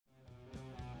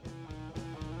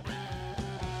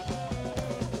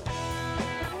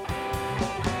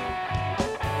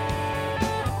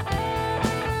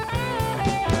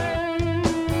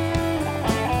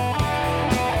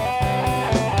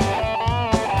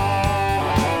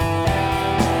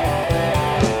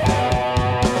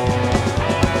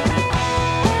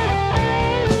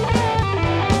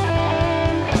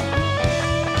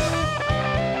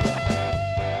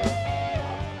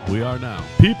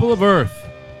People of Earth,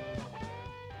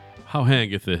 how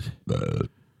hangeth it?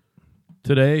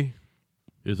 Today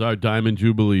is our Diamond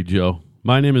Jubilee, Joe.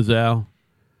 My name is Al.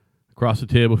 Across the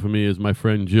table from me is my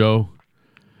friend Joe.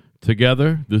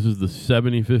 Together, this is the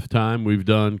 75th time we've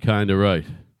done Kinda Right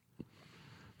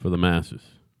for the masses.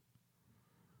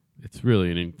 It's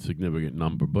really an insignificant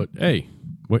number, but hey,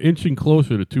 we're inching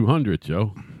closer to 200,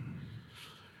 Joe.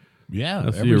 Yeah,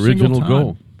 that's the original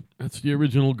goal. That's the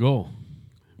original goal.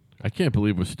 I can't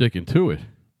believe we're sticking to it.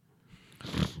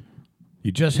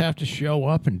 You just have to show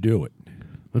up and do it.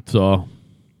 That's all.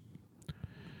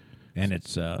 And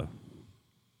it's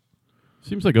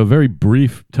seems like a very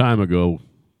brief time ago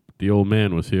the old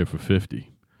man was here for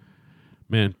 50.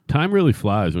 Man, time really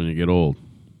flies when you get old.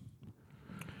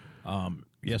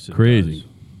 Yes, it crazy.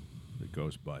 does. It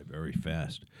goes by very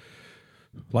fast.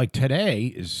 Like today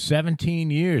is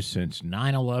 17 years since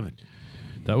 9/11.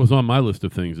 That was on my list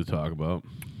of things to talk about.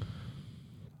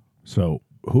 So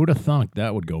who'd have thunk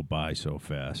that would go by so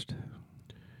fast?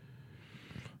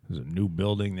 There's a new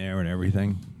building there and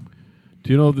everything.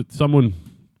 Do you know that someone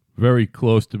very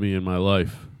close to me in my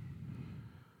life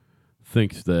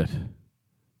thinks that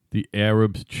the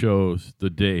Arabs chose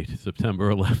the date, September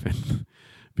 11th,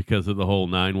 because of the whole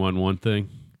 911 thing?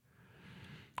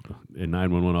 And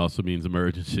 911 also means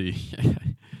emergency.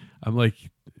 I'm like,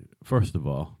 first of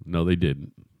all, no, they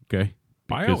didn't. Okay?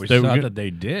 I Because always they were thought gonna- that they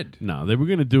did. No, they were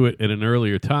going to do it at an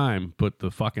earlier time, but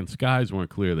the fucking skies weren't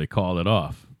clear. They called it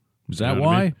off. Is You that know what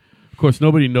I why? mean? Of course,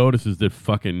 nobody notices that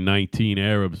fucking 19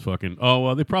 Arabs fucking... Oh,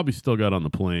 well, they probably still got on the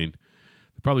plane.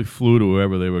 They probably flew to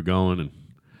wherever they were going, and...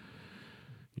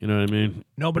 You know what I mean?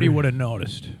 Nobody would have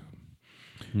noticed.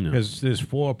 No. Because there's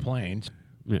 4 planes,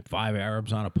 Yeah. 5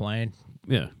 Arabs on a plane.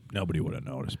 Yeah. Nobody would have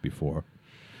noticed before.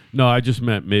 No, I just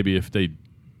meant maybe if they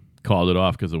called it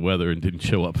off because of weather and didn't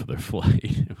show up for their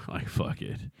flight. Like, fuck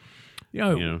it. You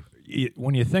know, You know?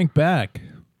 When you think back,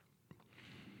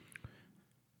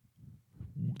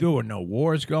 there were no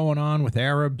wars going on with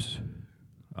Arabs.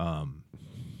 I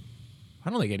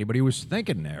don't think anybody was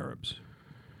thinking Arabs,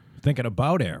 thinking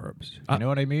about Arabs. You know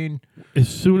what I mean? As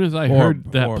soon as I Or-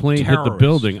 heard that or plane hit the terrorists.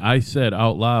 building, I said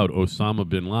out loud, Osama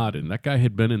bin Laden. That guy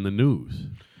had been in the news.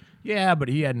 Yeah, but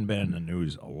he hadn't been in the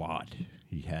news a lot.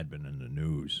 He had been in the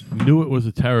news. Knew it was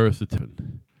a terrorist attack.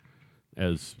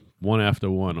 As one after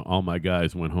one, all my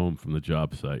guys went home from the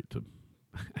job site to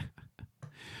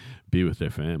be with their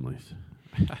families.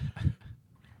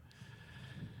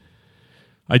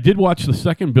 I did watch the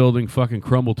second building fucking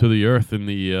crumble to the earth in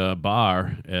the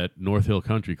bar at North Hill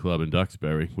Country Club in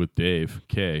Duxbury with Dave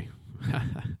K.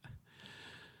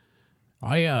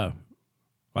 I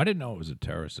didn't know it was a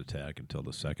terrorist attack until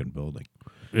the second building.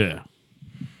 Yeah.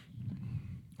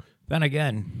 Then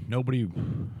again, nobody.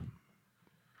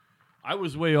 I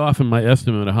was way off in my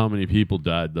estimate of how many people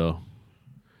died, though.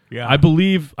 Yeah, I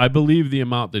believe the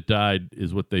amount that died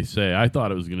is what they say. I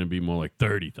thought it was going to be more like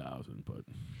 30,000, but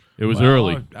it was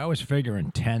early. I was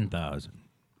figuring 10,000,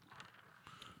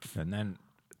 and then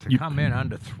to come in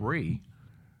under 3,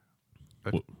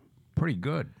 that's pretty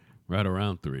good. Right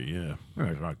around 3, yeah. Well,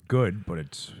 it's not good, but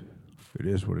it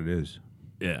is what it is.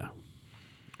 Yeah.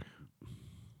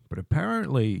 But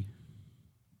apparently,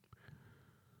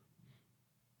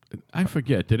 I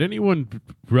forget. Did anyone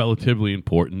relatively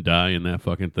important die in that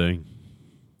fucking thing?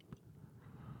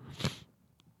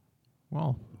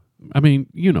 well, I mean,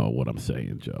 you know what I'm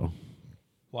saying, Joe.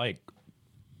 like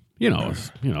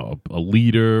A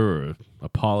leader or a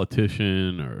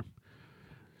politician or,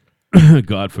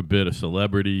 God forbid, a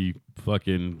celebrity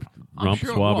fucking rump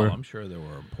swabber. I'm sure there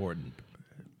were important.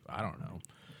 I don't know.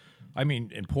 I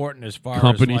mean, important as far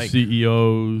Company as like,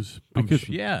 CEOs. Because,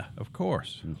 yeah, of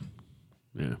course.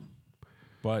 yeah.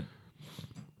 But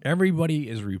everybody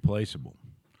is replaceable,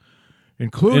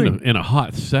 including In a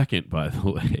hot second, by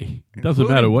the way. It doesn't including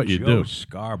matter what you Joe do.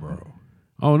 Scarborough.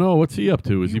 Oh, no. What's he up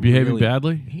to? Is he behaving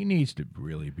badly? He needs to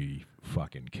really be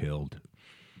fucking killed.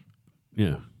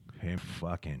 Yeah. Him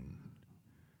fucking.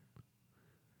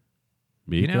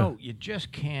 Mika? You know, you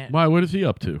just can't. Why? What is he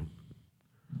up to?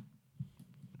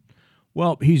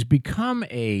 Well, he's become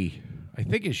a. I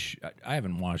think his. I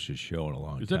haven't watched his show in a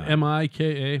long Is time. that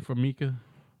Mika for Mika?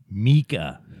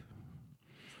 Mika,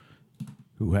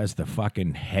 who has the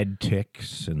fucking head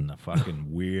ticks and the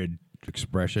fucking weird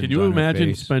expressions. Can you on her imagine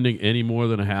face. spending any more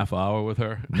than a half hour with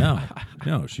her?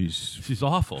 No, She's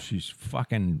awful. she's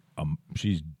fucking.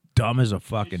 She's dumb as a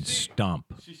fucking stump.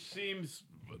 She seems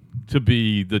to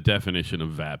be the definition of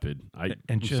vapid.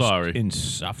 I'm Just sorry.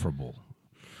 insufferable.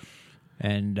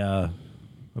 And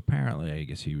apparently, I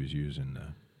guess he was using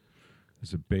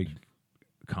there's a big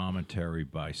commentary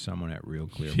by someone at Real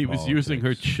Clear He was using her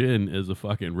Politics. chin as a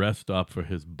fucking rest stop for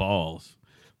his balls.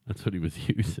 That's what he was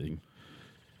using.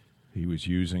 He was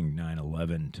using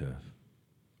 9/11 to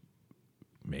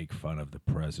make fun of the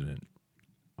president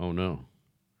Oh, no.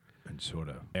 and sort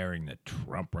of airing that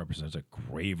Trump represents a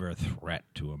graver threat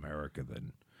to America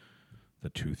than the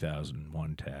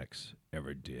 2001 tax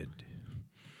ever did.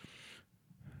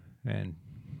 And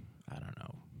I don't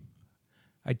know.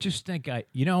 I just think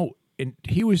and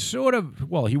he was sort of,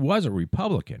 well, he was a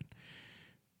Republican.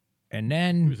 And He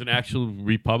then was an actual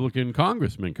Republican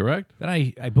congressman, correct?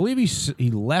 I believe he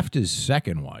left his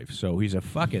second wife, so he's a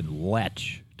fucking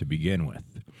lech to begin with.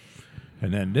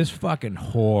 And then this fucking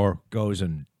whore goes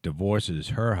and divorces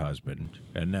her husband,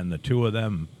 and then the two of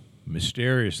them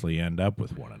mysteriously end up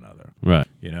with one another. Right.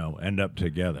 End up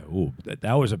together. Ooh,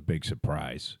 that was a big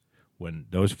surprise when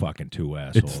those fucking two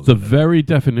assholes. It's the very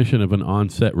definition of an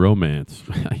on-set romance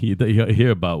you hear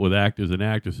about with actors and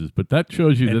actresses, but that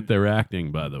shows you that they're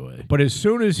acting, by the way. But as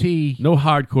soon as he No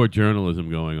hardcore journalism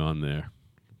going on there.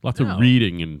 Lots No. of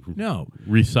reading and no,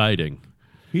 reciting.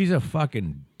 he's a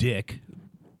fucking dick,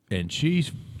 and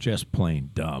she's just plain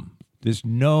dumb. There's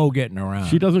no getting around.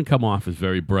 She doesn't come off as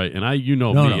very bright, and I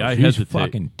No, she's hesitate.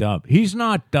 fucking dumb. He's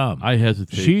not dumb. I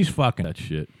hesitate. She's fucking that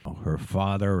shit. her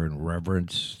father and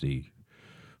Reverence, the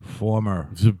former.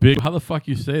 Zabig. How the fuck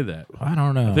you say that? I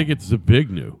don't know. I think it's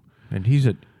Zabignu. and he's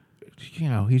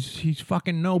he's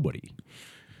fucking nobody.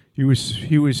 He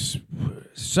was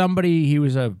somebody.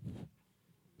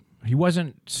 He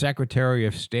wasn't Secretary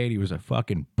of State. He was a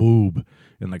fucking boob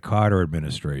in the Carter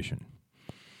administration.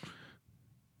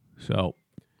 So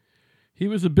He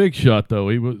was a big shot, though.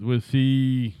 Was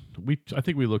he? I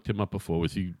think we looked him up before.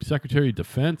 Was he Secretary of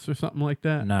Defense or something like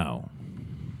that? no,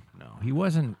 he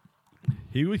wasn't.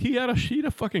 He had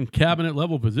a fucking cabinet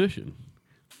level position.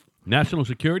 National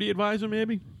Security Advisor,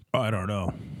 maybe I don't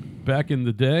know. back in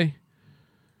the day.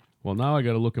 Well, now I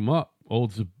got to look him up.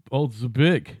 Old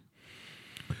Zabig.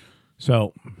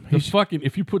 So He's fucking.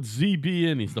 If you put ZB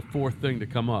in, he's the fourth thing to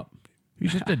come up.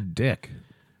 he's just a dick.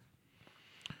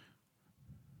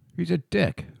 He's a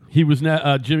dick. He was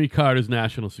Jimmy Carter's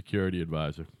National Security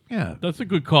Advisor. Yeah. That's a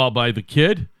good call by the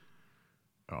kid.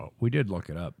 Oh, we did look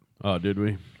it up. Oh, did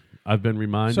we? I've been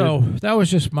reminded. So that was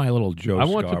just my little Joe I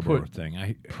want to Scarborough put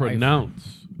thing.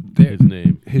 pronounce There- his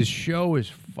name. His show is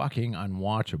fucking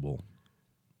unwatchable.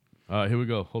 Here we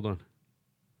go. Hold on.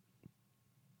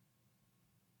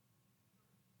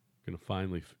 Gonna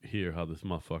finally hear how this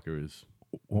motherfucker is.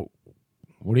 What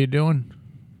are you doing?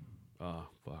 Oh,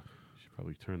 fuck. Should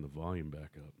probably turn the volume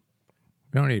back up.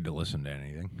 You don't need to listen to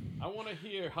anything. I want to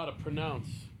hear how to pronounce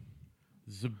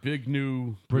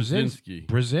Zbigniew Brzezinski.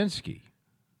 Brzezinski.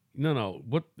 No.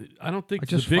 What? I don't think I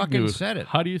just Zbigniew- fucking said it.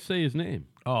 How do you say his name?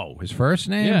 Oh, his first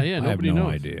name? Yeah. I have Nobody no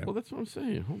knows. idea. Well, that's what I'm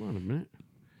saying. Hold on a minute.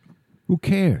 Who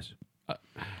cares?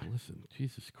 Listen,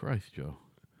 Jesus Christ, Joe.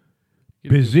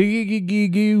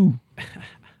 Brzezinski.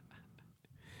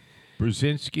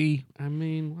 Brzezinski I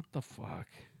mean, what the fuck?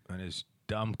 and his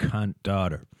dumb cunt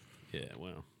daughter. Yeah,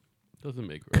 well, doesn't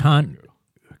make her Cunt. a girl.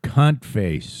 Cunt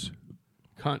face.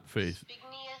 Cunt face.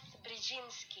 Zbigniew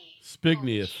Brzezinski.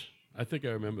 Spigniew. I think I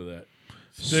remember that.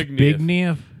 Spigniew.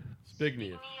 Spigniew.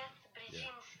 Spigniew.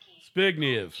 Brzezinski.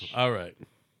 Spigniew. All right.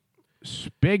 I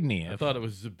Spigniew. thought it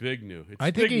was Zbigniew. It's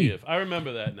I think he- Spigniew. I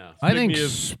remember that now. I think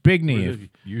Spigniew. Spigniew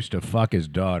used to fuck his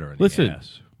daughter in Listen, the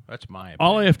ass. That's my opinion.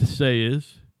 All I have to say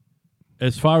is,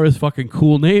 as far as fucking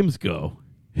cool names go,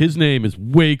 his name is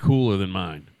way cooler than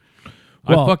mine.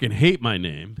 Well, I fucking hate my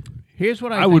name. Here's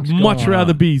what I would think's much going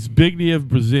rather on. be Zbigniew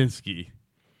Brzezinski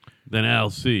than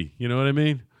LC. You know what I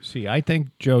mean? See, I think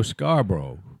Joe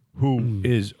Scarborough, who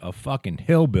is a fucking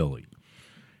hillbilly,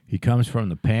 he comes from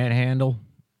the Panhandle,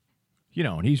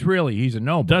 and he's a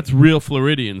nobody. That's real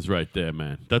Floridians right there,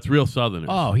 man. That's real Southerners.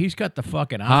 Oh, he's got the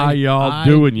fucking How eye. y'all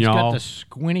doing, He's y'all? got the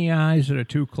squinty eyes that are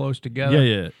too close together.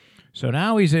 yeah. So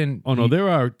now he's in. Oh no, there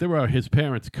are his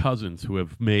parents' cousins who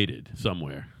have mated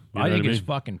somewhere. You know I think what his mean?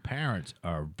 fucking parents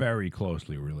are very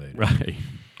closely related. Right.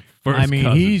 I mean,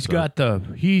 he's so. got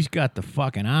the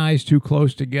fucking eyes too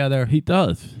close together. He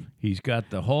does. He's got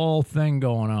the whole thing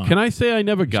going on. Can I say I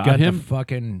never He's got got him? the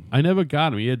fucking. I never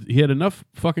got him. He had enough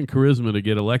fucking charisma to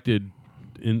get elected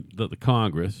in the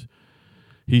Congress.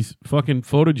 He's fucking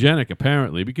photogenic,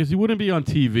 apparently, because he wouldn't be on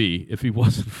TV if he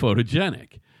wasn't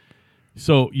photogenic.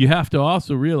 So you have to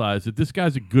also realize that this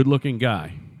guy's a good-looking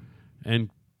guy. And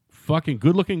fucking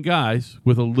good-looking guys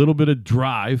with a little bit of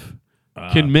drive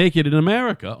can make it in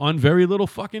America on very little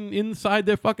fucking inside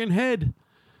their fucking head.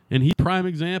 And he's a prime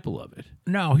example of it.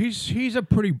 No, he's a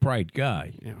pretty bright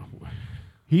guy. You know,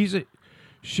 He's a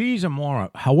she's a moron.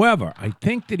 However, I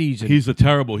think that He's a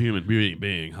terrible human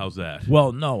being. How's that?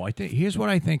 Well, no, I think here's what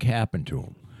I think happened to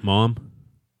him. Mom?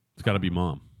 It's got to be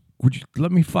mom. Would you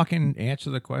let me fucking answer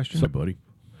the question? What's up, buddy?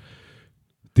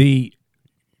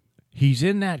 He's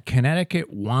in that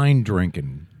Connecticut wine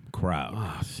drinking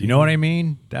crowd. See. You know what I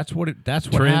mean? That's what happened to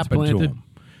Transplanted? him.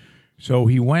 So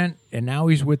he went, and now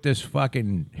he's with this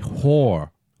fucking whore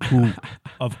who,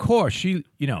 of course,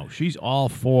 she's all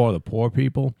for the poor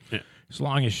people, as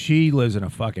long as she lives in a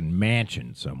fucking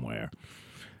mansion somewhere.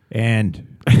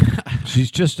 And she's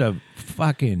just a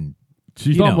fucking...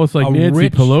 She's almost like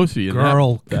Nancy Pelosi. In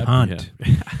girl that cunt.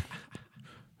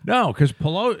 No, because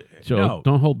Pelosi... Joe, no,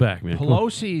 don't hold back, man.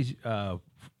 Pelosi's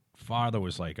father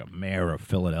was like a mayor of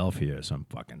Philadelphia or some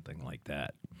fucking thing like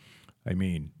that. I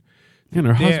mean... And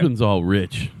her husband's all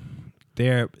rich.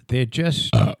 They're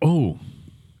just...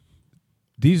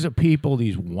 These are people,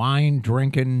 these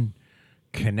wine-drinking,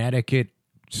 Connecticut,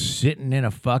 sitting in a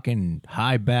fucking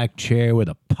high-back chair with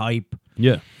a pipe.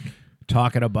 Yeah.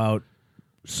 Talking about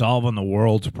solving the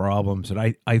world's problems.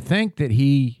 And I think that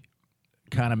he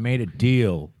kind of made a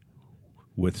deal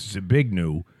with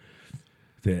Zbigniew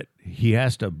that he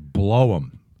has to blow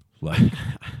him. Like,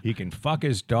 he can fuck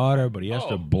his daughter, but he has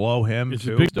to blow him, Is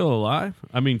too. Zbigniew still alive?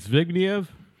 I mean, Zbigniew?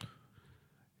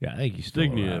 Yeah, I think he's still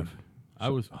Zbigniew. alive. I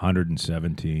was...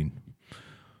 117.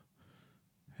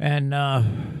 And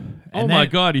Oh, my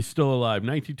God, he's still alive.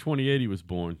 1928 he was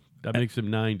born. That makes him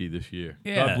 90 this year.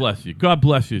 Yeah. God bless you. God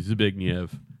bless you,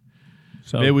 Zbigniew.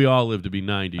 so May we all live to be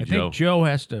 90, I Joe. think Joe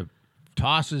has to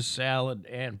toss his salad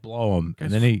and blow him,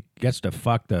 and then he gets to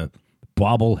fuck the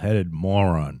bobble-headed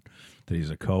moron that he's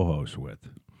a co-host with.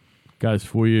 Guy's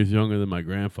 4 years younger than my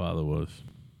grandfather was.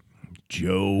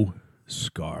 Joe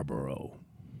Scarborough.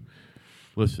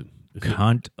 Listen.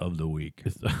 Cunt of the week.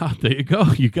 There you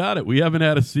go. You got it. We haven't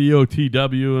had a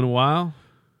COTW in a while.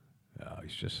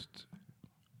 He's just...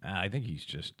 I think he's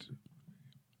just...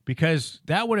 Because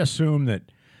that would assume that,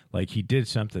 like, he did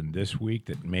something this week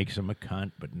that makes him a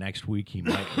cunt, but next week he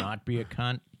might not be a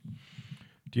cunt.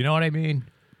 Do you know what I mean?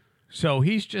 So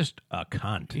he's just a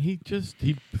cunt. He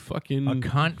fucking... A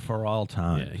cunt for all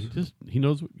time. Yeah, he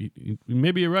knows...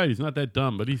 maybe you're right. He's not that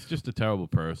dumb, but he's just a terrible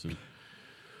person.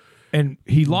 And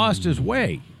he lost his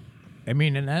way. I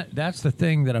mean, and that's the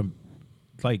thing that I'm...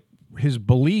 Like, his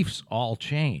beliefs all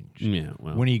changed. Yeah,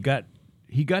 well... When he got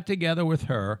together with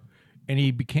her, and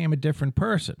he became a different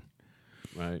person.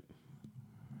 Right.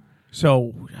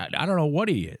 So, I don't know what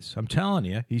he is. I'm telling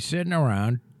you, he's sitting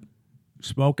around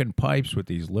smoking pipes with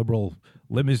these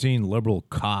limousine liberal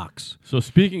cocks. So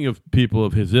speaking of people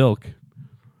of his ilk,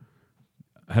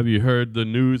 have you heard the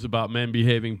news about men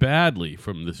behaving badly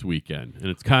from this weekend? And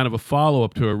it's kind of a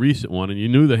follow-up to a recent one, and you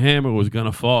knew the hammer was going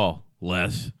to fall,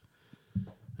 Les.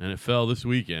 And it fell this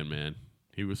weekend, man.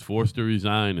 He was forced to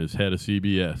resign as head of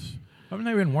CBS. Haven't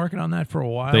they been working on that for a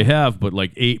while? They have, but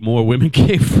like 8 more women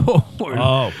came forward.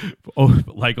 Oh,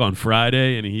 like on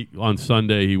Friday, and on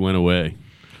Sunday he went away.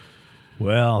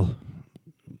 Well,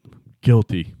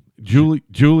 guilty.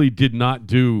 Julie did not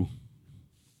do.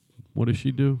 What does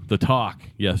she do? The talk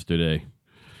yesterday.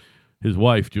 His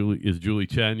wife, Julie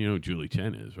Chen. You know who Julie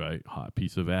Chen is, right? Hot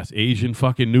piece of ass. Asian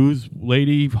fucking news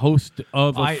lady, host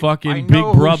of a fucking Big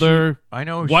Brother. I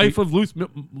know. Wife of Les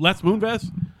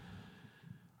Moonves.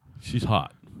 She's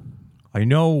hot. I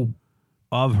know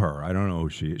of her. I don't know who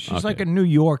she is. She's Okay. like a New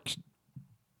York.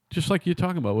 Just like you're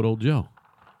talking about with old Joe.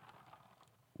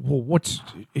 Well,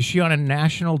 is she on a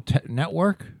national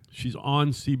network? She's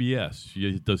on CBS.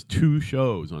 She does 2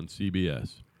 shows on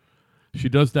CBS. She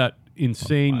does that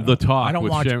insane The Talk. I don't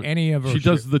with watch Sharon, any of her. She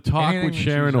does The Talk anything with that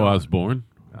Sharon she's on. Osbourne.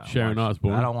 Sharon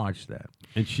Osbourne. I don't watch that.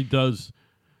 And she does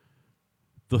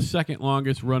the second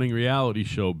longest running reality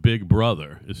show, Big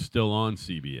Brother, is still on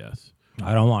CBS.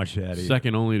 I don't watch that either.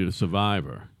 Second only to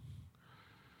Survivor.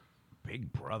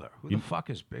 Big Brother. Who the fuck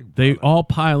is Big Brother? They all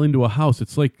pile into a house.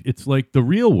 It's like the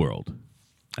real world.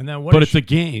 And then But it's a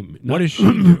game. What does she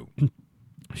do?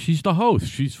 She's the host.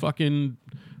 She's fucking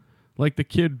like the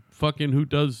kid fucking who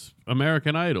does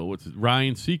American Idol. What's it?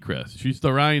 Ryan Seacrest. She's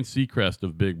the Ryan Seacrest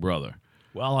of Big Brother.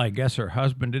 Well, I guess her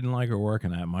husband didn't like her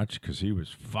working that much because he was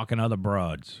fucking other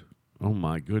broads. Oh,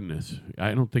 my goodness.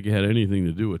 I don't think it had anything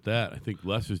to do with that. I think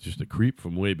Les is just a creep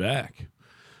from way back.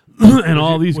 And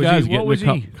all these guys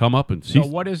come up and see. So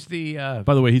what is the...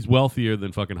 By the way, he's wealthier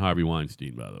than fucking Harvey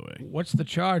Weinstein, by the way. What's the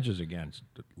charges against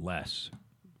Les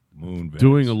Moonves?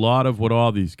 Doing a lot of what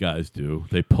all these guys do.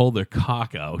 They pull their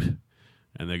cock out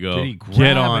and they go, Did he grab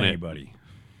get on anybody? it.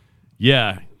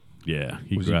 Yeah.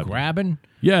 He grabbing?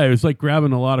 Yeah, it was like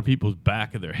grabbing a lot of people's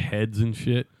back of their heads and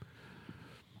shit.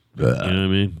 You know what I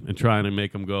mean? And trying to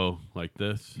make them go like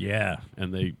this. Yeah.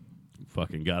 And they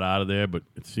fucking got out of there, but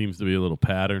it seems to be a little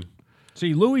pattern.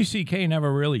 See, Louis C.K.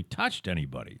 never really touched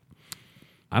anybody.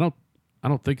 I don't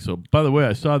think so. By the way,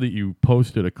 I saw that you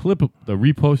posted a clip,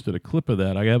 reposted a clip of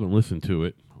that. I haven't listened to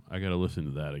it. I got to listen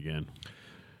to that again.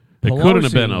 It couldn't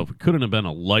have been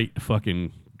a light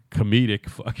fucking comedic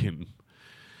fucking.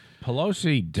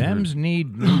 Pelosi, Dems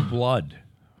need new blood.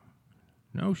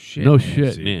 No shit. No Nancy.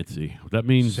 shit, Nancy. That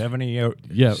means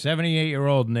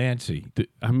 78-year-old Nancy.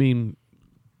 I mean,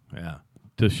 Yeah.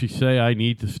 does she say I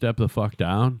need to step the fuck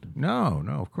down? No,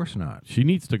 of course not. She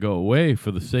needs to go away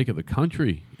for the sake of the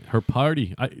country, her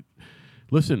party.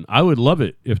 Listen, I would love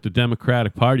it if the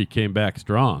Democratic Party came back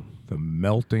strong. The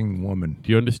melting woman.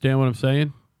 Do you understand what I'm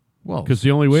saying? Well, because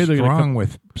the only way they're going to strong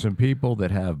with some people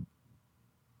that have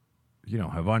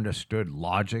understood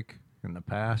logic in the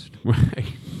past. Right.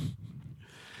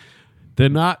 They're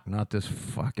not this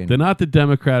fucking. They're not the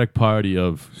Democratic Party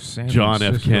of San John F.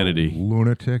 Francisco Kennedy.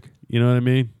 Lunatic. You know what I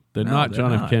mean? They're No, not they're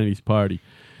John not. F. Kennedy's party.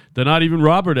 They're not even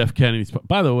Robert F. Kennedy's.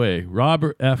 By the way,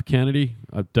 Robert F. Kennedy.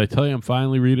 Did I tell you I'm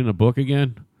finally reading a book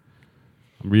again?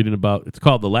 I'm reading about. It's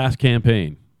called The Last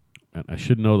Campaign. And I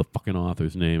should know the fucking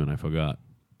author's name, and I forgot.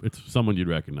 It's someone you'd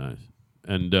recognize.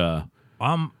 And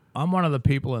I'm one of the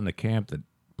people in the camp that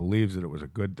believes that it was a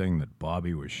good thing that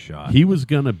Bobby was shot. he was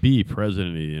gonna be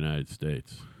president of the United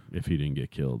States if he didn't get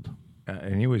killed.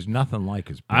 And he was nothing like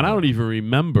his brother. I don't even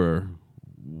remember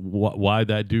why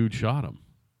that dude shot him.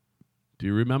 Do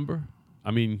you remember?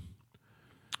 I mean,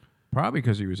 Probably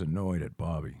because he was annoyed at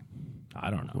Bobby.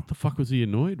 I don't know. what the fuck was he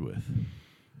annoyed with?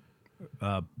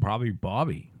 Probably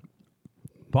Bobby.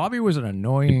 Bobby was an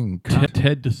annoying cunt.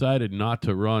 Ted decided not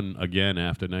to run again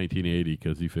after 1980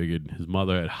 because he figured his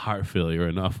mother had heart failure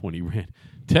enough when he ran.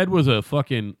 Ted was an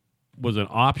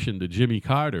option to Jimmy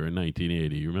Carter in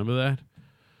 1980. You remember that?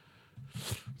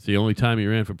 It's the only time he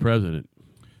ran for president,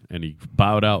 and he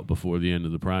bowed out before the end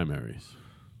of the primaries.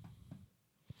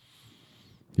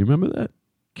 You remember that?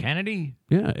 Kennedy?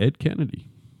 Yeah, Ed Kennedy.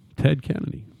 Ted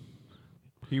Kennedy.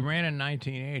 He ran in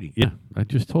 1980. Yeah, I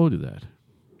just told you that.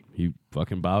 He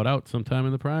fucking bowed out sometime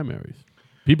in the primaries.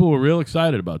 People were real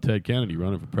excited about Ted Kennedy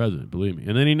running for president, believe me.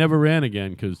 And then he never ran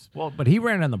again because... Well, but he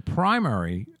ran in the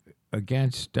primary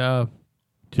against...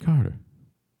 Carter.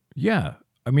 Yeah.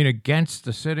 I mean, against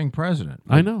the sitting president.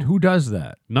 I know. Who does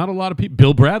that? Not a lot of people.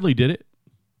 Bill Bradley did it.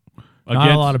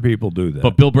 Not a lot of people do that.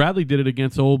 But Bill Bradley did it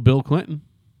against old Bill Clinton.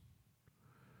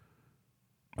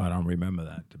 I don't remember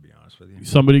that, to be honest with you.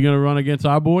 Somebody going to run against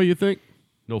our boy, you think?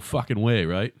 No fucking way,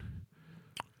 right?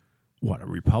 What, a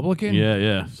Republican?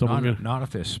 Yeah. Not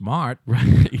if they're smart.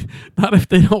 Right. Not if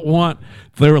they don't want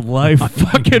their life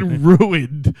fucking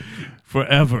ruined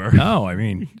forever. No, I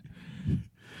mean,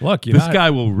 look, This guy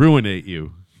will ruinate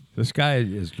you. This guy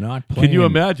is not playing. Can you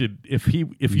imagine if He's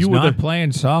you were not playing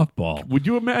softball? Would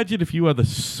you imagine if you are the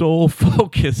sole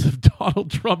focus of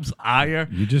Donald Trump's ire?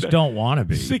 You just don't want to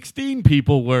be. 16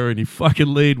 people were, and he fucking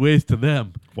laid waste to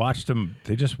them. Watched them.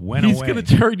 They just went He's away. going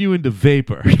to turn you into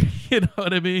vapor. You know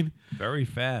what I mean? Very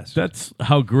fast. That's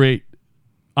how great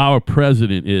our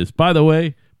president is. By the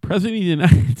way, President of the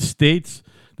United States,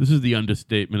 this is the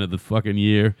understatement of the fucking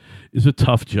year, is a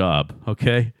tough job,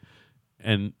 okay?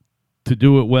 And to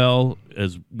do it well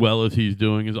as he's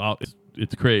doing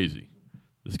it's crazy.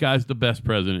 This guy's the best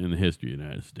president in the history of the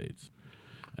United States.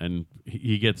 And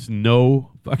he gets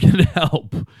no fucking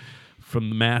help from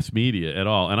the mass media at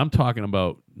all. And I'm talking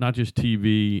about not just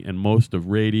TV and most of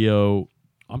radio.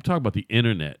 I'm talking about the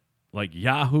internet. Like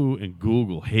Yahoo and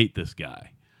Google hate this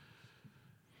guy.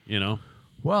 You know?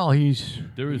 Well, you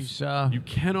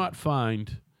cannot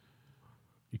find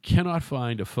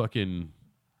a fucking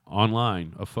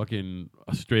online a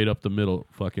straight up the middle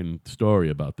fucking story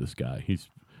about this guy. He's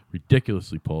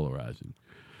ridiculously polarizing.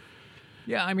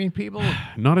 Yeah, I mean, people.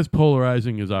 Not as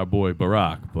polarizing as our boy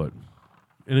Barack, but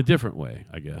in a different way,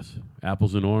 I guess.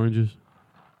 Apples and oranges.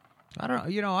 I don't.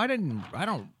 I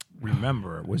don't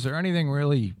remember. Was there anything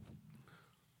really?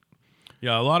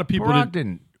 Yeah, a lot of people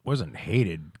Barack wasn't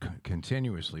hated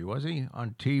continuously, was he?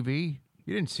 On TV,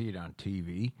 you didn't see it on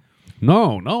TV.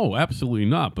 No, absolutely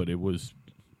not. But he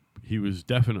was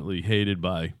definitely hated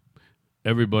by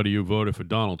everybody who voted for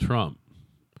Donald Trump.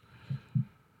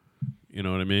 You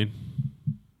know what I mean?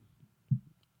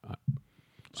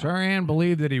 Sirhan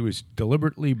believed that he was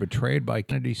deliberately betrayed by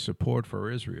Kennedy's support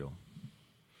for Israel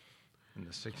in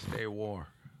the 6-Day War.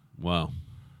 Wow.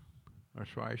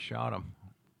 That's why I shot him.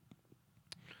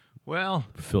 Well,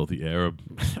 filthy Arab.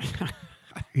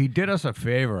 he did us a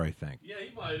favor, I think. Yeah,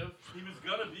 he might have. He was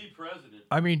going to be president.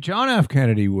 I mean, John F.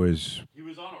 Kennedy was... He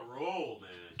was on a roll,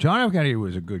 man. John F. Kennedy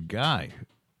was a good guy.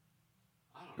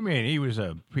 I mean, he was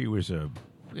a, you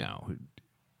know,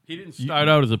 He didn't start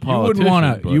out as a you politician.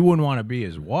 wouldn't want to be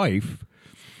his wife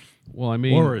Well, I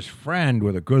mean, or his friend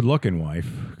with a good-looking wife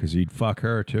because he'd fuck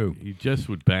her too. he just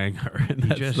would bang her, and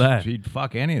that's that. He'd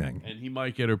fuck anything. And he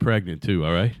might get her pregnant too.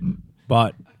 All right.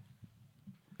 But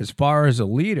as far as a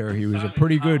leader, he was a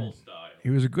pretty good. He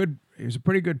was a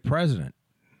pretty good president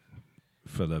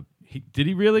for the. Did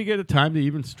he really get a time to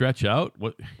even stretch out?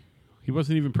 What? He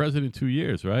wasn't even president 2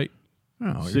 years, right?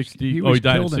 No, 60. He was he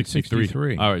died killed in in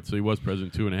 63. All right, so he was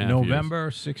president 2.5 years.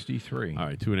 November 63. All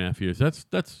right, 2.5 years.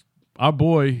 That's our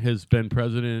boy has been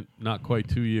president not quite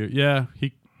 2 years. Yeah,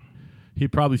 he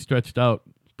probably stretched out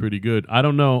pretty good. I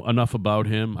don't know enough about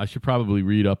him. I should probably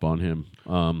read up on him.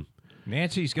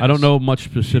 Nancy's gonna I don't know much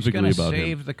specifically she's about him.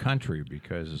 save the country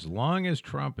because as long as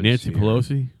Trump is Nancy here,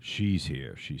 Pelosi? she's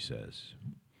here, she says.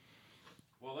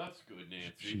 Well, that's good,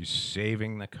 Nancy. She's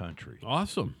saving the country.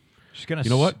 Awesome. She's gonna.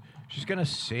 You know what? She's gonna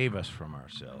save us from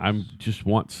ourselves. I just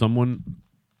want someone.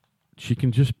 She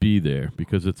can just be there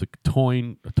because it's a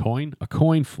coin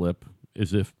flip.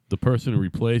 As if the person who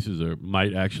replaces her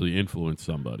might actually influence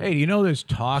somebody. Hey, do you know there's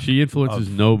talk? She influences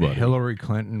of nobody. Hillary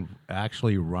Clinton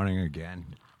actually running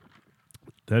again.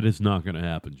 That is not going to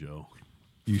happen, Joe.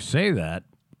 You say that.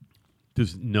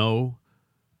 There's no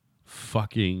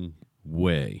fucking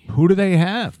way. Who do they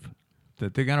have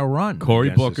that they're gonna run? Cory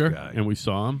against this Booker, guy? and we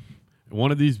saw him.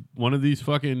 One of these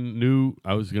fucking new.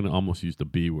 I was gonna almost use the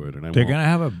B word, and They're won't. gonna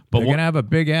have a. They're gonna have a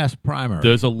big ass primary.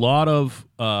 There's a lot of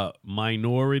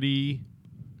minority,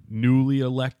 newly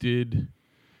elected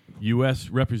U.S.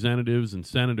 representatives and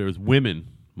senators,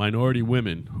 minority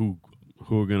women, who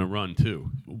are going to run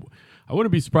too. I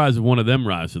wouldn't be surprised if one of them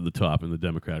rises to the top in the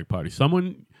Democratic Party.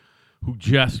 Someone who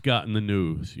just got in the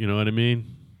news. You know what I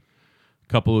mean? A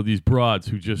couple of these broads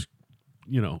who just,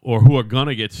 or who are going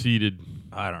to get seated.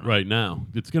 I don't know. Right now.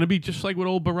 It's going to be just like with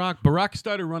old Barack. Barack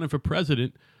started running for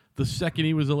president the second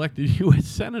he was elected U.S.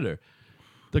 Senator.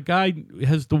 The guy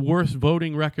has the worst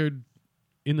voting record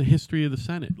in the history of the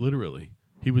Senate, literally.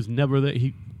 He was never there.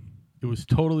 It was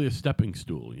totally a stepping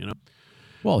stool,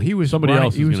 Well, he was Somebody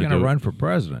else He is was gonna going to do it. run for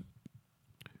president.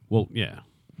 Well, yeah.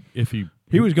 If he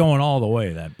was going all the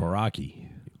way, that Baraki.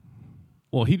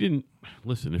 Well, he didn't.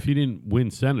 Listen, if he didn't win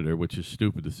senator, which is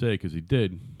stupid to say because he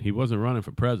did, he wasn't running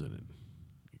for president.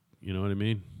 You know what I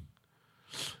mean?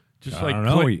 Just I like don't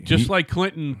know. Clinton, like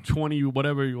Clinton 20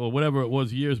 whatever it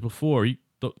was years before.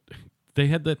 They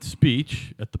had that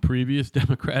speech at the previous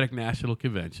Democratic National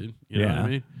Convention. You know what I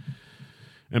mean?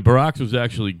 And Barack's was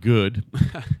actually good.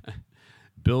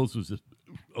 Bill's was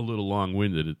a little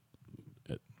long-winded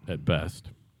at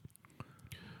best.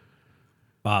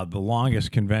 The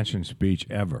longest convention speech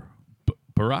ever.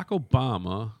 Barack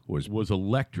Obama was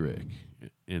electric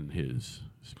in his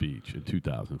speech in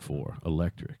 2004.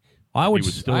 Electric. I would. He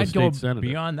was still a I'd state go senator.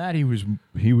 beyond that. He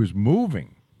was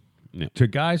moving to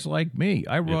guys like me.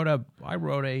 I wrote a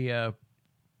letter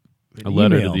to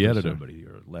email the editor. somebody,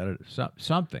 or a letter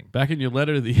something Back in your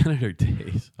letter to the editor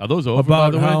days. Are those over, by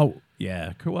about the way? how.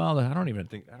 Yeah. Well, I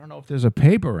don't know if there's a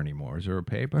paper anymore. Is there a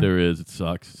paper? There is. It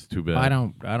sucks. It's too bad. I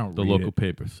don't. The read local it.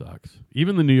 paper sucks.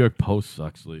 Even the New York Post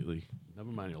sucks lately.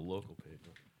 Never mind your local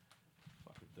paper.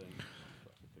 Fucking thing.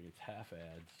 It's half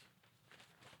ads.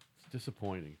 It's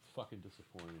disappointing. It's fucking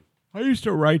disappointing. I used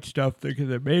to write stuff thinking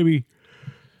that maybe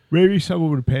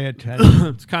someone would pay attention.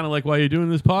 It's kind of like why you're doing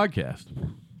this podcast.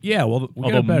 Yeah, well,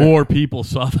 Although more people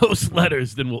saw those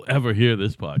letters than will ever hear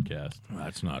this podcast.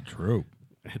 That's not true.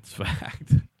 It's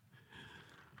fact.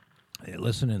 They're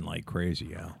listening like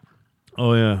crazy, Al.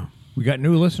 Oh, yeah. We got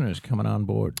new listeners coming on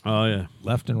board, Oh, yeah.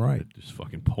 left and right. Just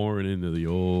fucking pouring into the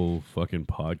old fucking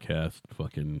podcast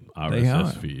fucking They are.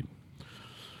 RSS feed.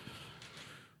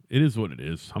 It is what it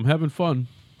is. I'm having fun.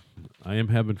 I am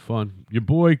having fun. Your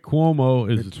boy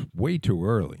Cuomo is... It's way too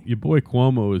early. Your boy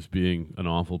Cuomo is being an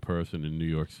awful person in New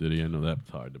York City. I know that's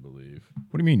hard to believe.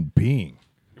 What do you mean being?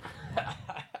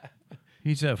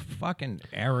 He's a fucking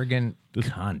arrogant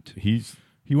cunt.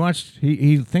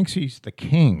 He thinks he's the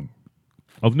king,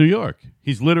 Of New York.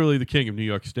 He's literally the king of New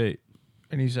York State.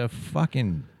 and he's a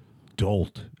fucking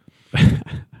dolt.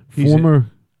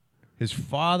 His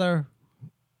father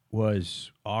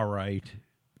was all right.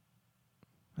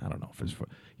 I don't know if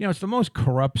it's the most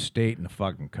corrupt state in the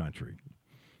fucking country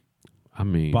I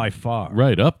mean... by far.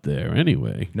 Right up there,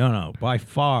 anyway. No, by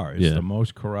far it's the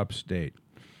most corrupt state.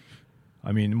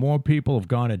 I mean, more people have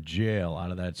gone to jail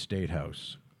out of that state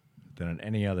house than in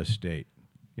any other state.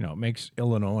 It makes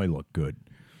Illinois look good.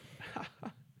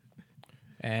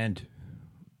 And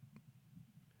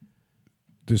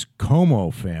this Como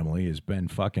family has been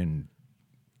fucking,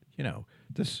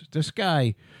 this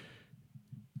guy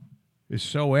is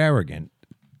so arrogant,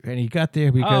 and he got there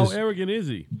How because arrogant is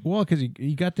he?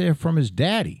 he got there from his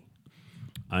daddy.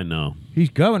 I know. He's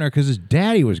governor because his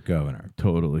daddy was governor.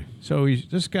 Totally. So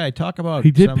this guy talk about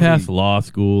He did somebody- pass law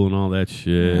school and all that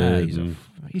shit. Yeah,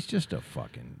 he's just a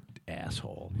fucking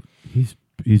asshole. He's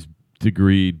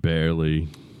degreed barely.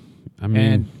 I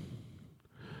mean,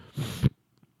 And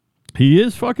he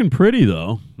is fucking pretty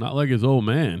though. Not like his old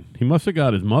man. He must have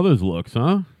got his mother's looks,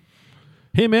 huh?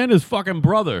 Him and his fucking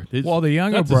brother. Well, the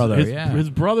younger that's brother, his, yeah. His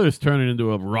brother is turning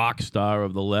into a rock star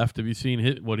of the left. Have you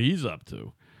seen what he's up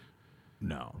to?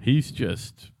 no, He's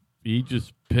just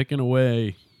picking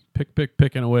away,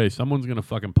 picking away. Someone's gonna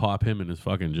fucking pop him in his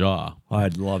fucking jaw,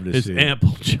 I'd love to his see.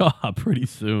 ample jaw, pretty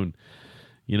soon.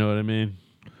 You know what I mean?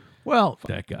 Well,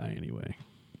 That guy, anyway.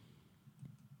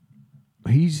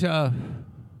 he's a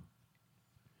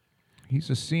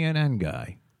CNN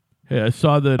guy. Hey, I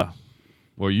saw that,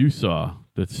 or you saw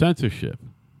that censorship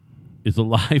is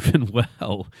alive and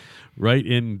well, right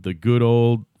in the good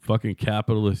old fucking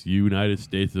capitalist United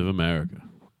States of America.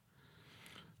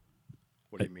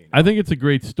 What do you mean? I think it's a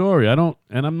great story. And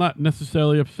I'm not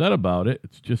necessarily upset about it.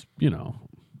 It's just,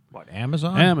 What,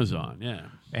 Amazon? Amazon, yeah.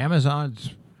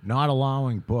 Amazon's not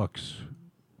allowing books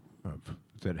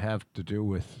that have to do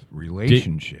with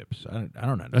relationships. I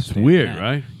don't understand. That's weird, that.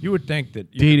 right? You would think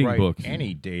that you Dating could write books.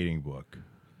 any dating book.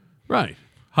 Right.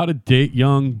 How to date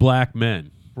young black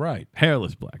men, Right.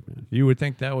 hairless black men. You would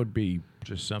think that would be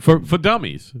just something. For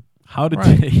dummies. How to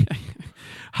Right. date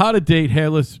how to date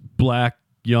hairless black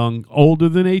young older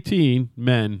than 18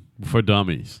 men for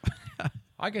dummies.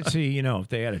 I could see, if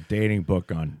they had a dating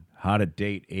book on how to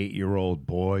date 8-year-old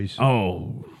boys.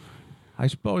 Oh, I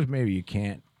suppose maybe you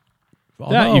can't. that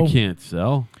Although, you can't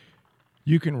sell.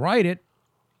 You can write it.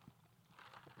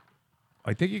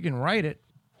 I think you can write it.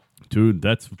 Dude,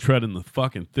 that's treading the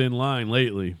fucking thin line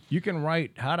lately. You can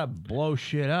write how to blow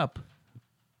shit up.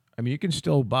 I mean, you can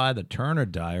still buy the Turner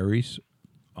Diaries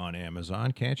on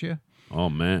Amazon, can't you? Oh,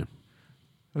 man.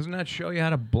 Doesn't that show you how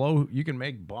to blow? You can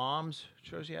make bombs. It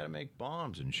shows you how to make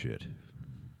bombs and shit.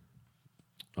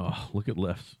 Oh, look at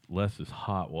Les's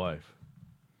hot wife.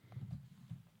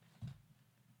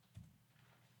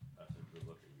 That's a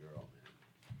good-looking girl,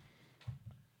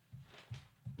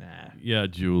 man. Nah. Yeah,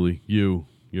 Julie, you're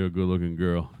a good-looking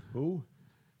girl. Who?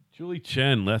 Julie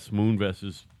Chen, Les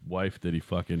Moonves' wife that he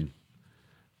fucking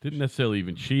didn't necessarily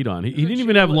even cheat on. He didn't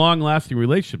even have long-lasting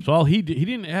relationships. All he did,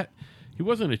 he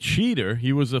wasn't a cheater.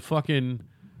 He was a fucking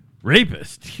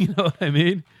rapist. You know what I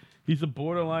mean? He's a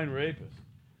borderline rapist.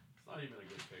 It's not even a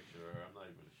good picture. I'm not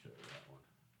even going to show you that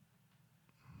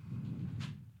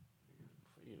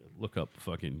one. Look up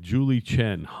fucking Julie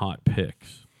Chen hot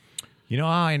pics. You know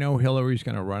how I know Hillary's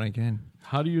going to run again?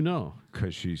 How do you know?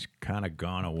 Because she's kind of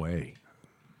gone away.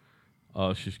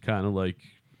 Oh, she's kind of like...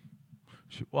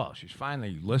 She's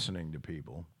finally listening to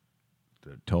people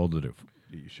that told her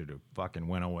you should have fucking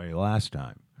went away last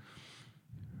time.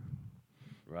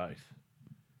 Right.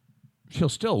 She'll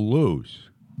still lose.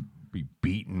 Be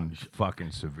beaten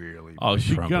fucking severely. Oh, by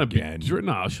she's Trump going to again. be...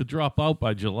 No, she'll drop out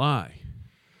by July.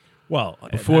 Well,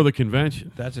 Before the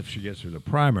convention. that's if she gets through the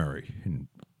primary. And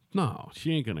No,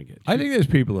 she ain't going to get... I think there's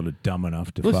people that are dumb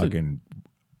enough to Listen,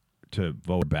 to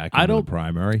vote back I into the don't-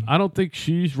 primary. I don't think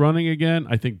she's running again.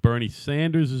 I think Bernie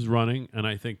Sanders is running, and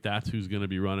I think that's who's going to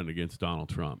be running against Donald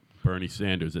Trump. Bernie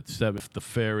Sanders at the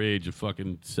fair age of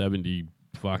fucking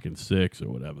 76 or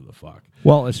whatever the fuck.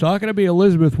 Well, it's not going to be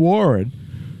Elizabeth Warren.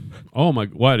 Oh my!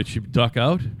 Why did she duck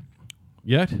out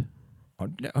yet?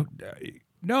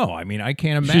 No, I mean I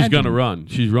can't imagine. She's going to run.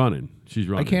 She's running. She's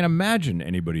running. I can't imagine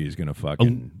anybody is going to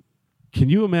fucking. Can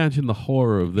you imagine the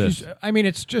horror of this? I mean,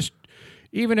 it's just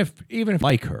even if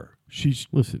like her, she's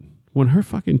Listen, when her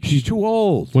fucking she's too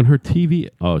old. when her TV.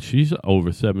 Oh, she's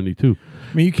over 72.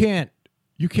 I mean,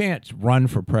 you can't run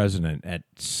for president at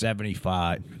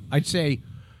 75. I'd say,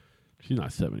 She's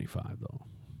not 75 though.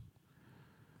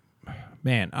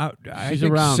 man, I She's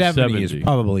think around 70 70. is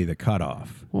probably the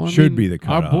cutoff. Well, I Should mean, be the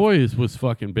cutoff. Our boy was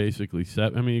fucking basically I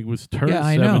mean, he was turned Yeah,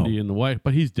 I know. 70 in the White,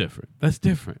 but he's different. That's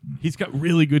different. He's got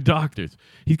really good doctors.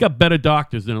 He's got better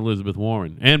doctors than Elizabeth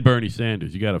Warren and Bernie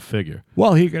Sanders. You got to figure.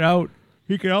 Well, he could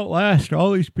outlast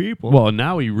all these people. Well,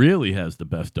 now he really has the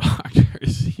best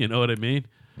doctors. You know what I mean?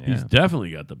 Yeah. He's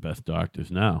definitely got the best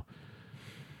doctors now.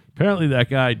 Apparently, that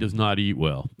guy does not eat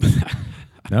well.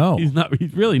 no,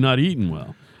 He's really not eating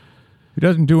well. he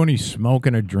doesn't do any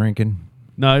smoking or drinking.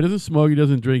 No, he doesn't smoke. He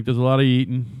doesn't drink. Does a lot of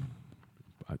eating.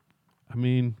 I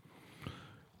mean,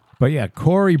 But yeah,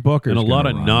 Cory Booker's and a lot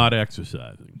of run. not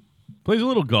exercising. Plays a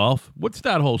little golf. What's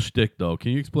that whole shtick, though?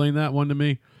 Can you explain that one to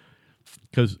me?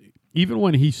 Because even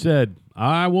when he said,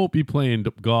 I won't be playing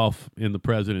golf in the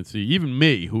presidency, even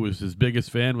me, who was his biggest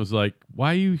fan, was like,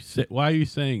 why are you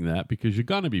saying that? Because you're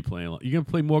going to be playing. You're going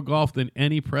to play more golf than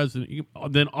any president,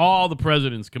 than all the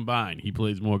presidents combined. He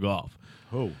plays more golf.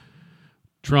 Who?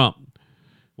 Trump.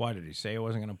 Why did he say he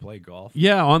wasn't going to play golf?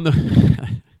 Yeah, on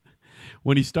the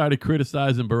when he started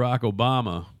criticizing Barack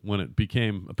Obama, when it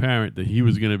became apparent that he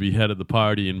was going to be head of the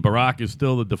party, and Barack is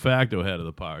still the de facto head of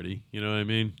the party. You know what I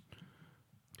mean?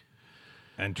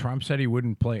 And Trump said he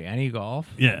wouldn't play any golf?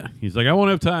 Yeah. He's like, I won't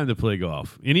have time to play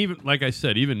golf. And even, like I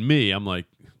said, even me, I'm like,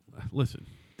 listen,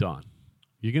 Don,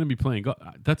 you're going to be playing golf.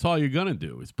 That's all you're going to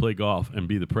do is play golf and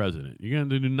be the president. You're going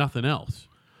to do nothing else.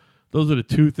 Those are the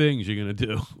two things you're going to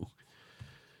do.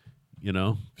 You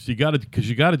know? So you got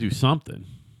to do something.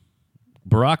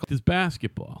 Barack is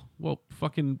basketball. Well,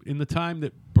 fucking in the time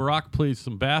that Barack plays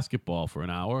some basketball for an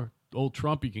hour, old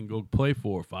Trump, he can go play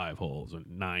 4 or 5 holes or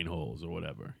 9 holes or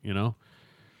whatever, you know?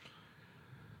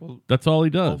 Well, that's all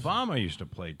he does. Obama used to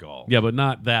play golf. Yeah, but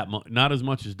not that much. Not as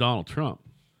much as Donald Trump.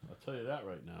 I'll tell you that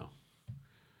right now.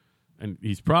 And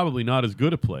he's probably not as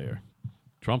good a player.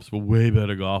 Trump's a way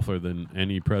better golfer than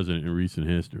any president in recent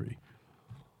history.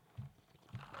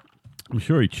 I'm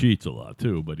sure he cheats a lot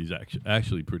too, but he's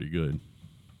actually pretty good.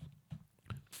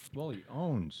 Well, he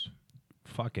owns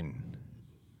fucking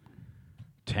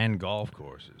 10 golf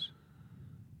courses.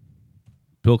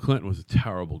 Bill Clinton was a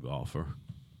terrible golfer.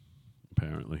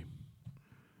 Apparently.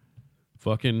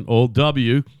 Fucking old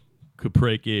W could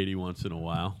break 80 once in a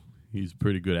while. He's a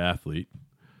pretty good athlete.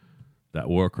 That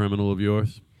war criminal of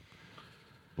yours.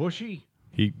 Bushy?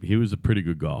 He was a pretty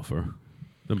good golfer.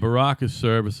 Then Barack is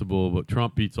serviceable, but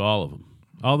Trump beats all of them.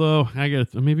 Although,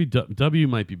 maybe W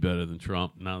might be better than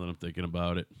Trump now that I'm thinking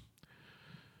about it.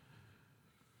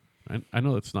 I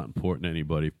know it's not important to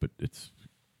anybody, but it's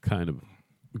kind of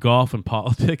golf and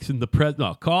politics and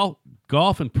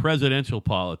golf and presidential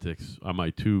politics are my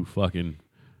two fucking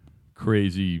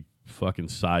crazy fucking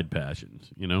side passions,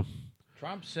 you know?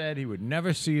 Trump said he would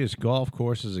never see his golf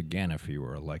courses again if he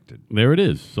were elected. There it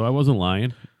is. So I wasn't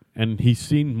lying. And he's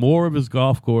seen more of his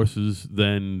golf courses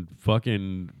than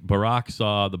fucking Barack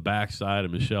saw the backside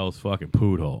of Michelle's fucking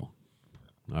poot hole.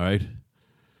 All right?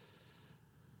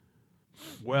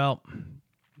 Well,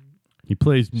 he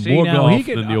plays more golf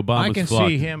than the Obamas I can fucked.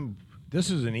 see him. This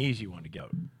is an easy one to go.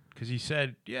 Because he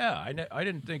said, I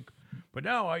didn't think, but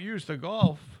now I use the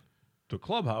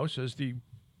clubhouse as the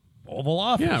Oval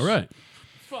Office. Yeah, right.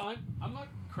 It's fine. I'm not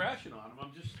crashing on him.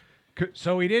 I'm just...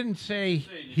 So he didn't say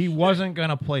he wasn't going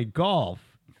to play golf.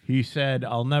 He said,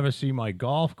 I'll never see my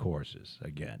golf courses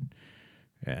again.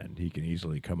 And he can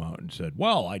easily come out and said,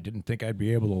 well, I didn't think I'd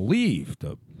be able to leave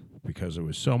because there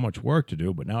was so much work to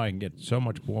do, but now I can get so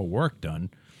much more work done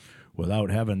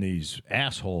without having these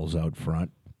assholes out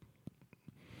front.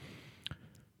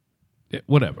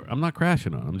 Whatever. I'm not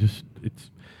crashing on him. Just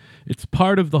it's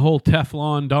part of the whole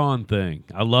Teflon Don thing.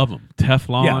 I love him.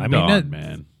 Teflon Don,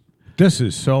 man. This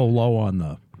is so low on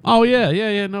the... Oh,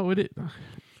 yeah. No, it is.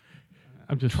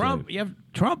 I'm just Trump. saying.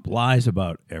 Trump lies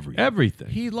about everything. Everything.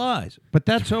 He lies, but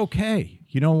that's okay.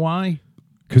 You know why?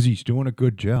 Because he's doing a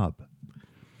good job.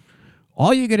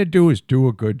 All you got to do is do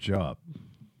a good job.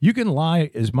 You can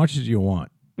lie as much as you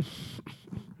want.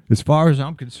 As far as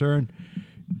I'm concerned,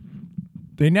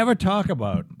 they never talk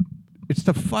about... It's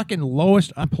the fucking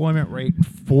lowest unemployment rate in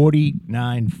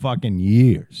 49 fucking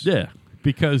years. Yeah,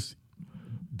 because...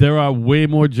 There are way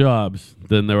more jobs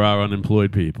than there are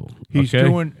unemployed people. They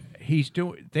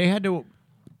had to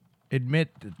admit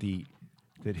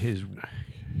that his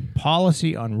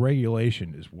policy on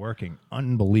regulation is working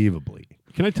unbelievably.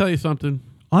 Can I tell you something?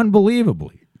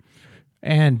 Unbelievably.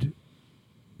 And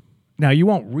now you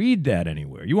won't read that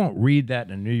anywhere. You won't read that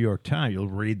in the New York Times. You'll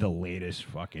read the latest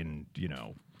fucking,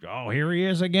 oh, here he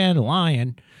is again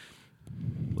lying.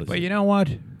 Listen. But you know what?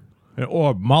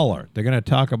 Or Mueller. They're going to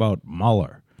talk about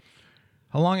Mueller.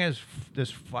 How long has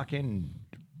this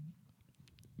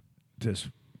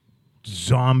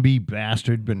zombie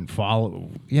bastard been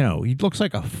followed? He looks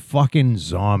like a fucking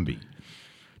zombie.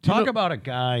 Talk about a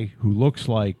guy who looks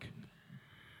like...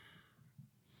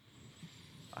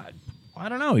 I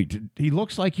don't know. He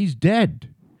looks like he's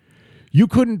dead. You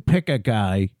couldn't pick a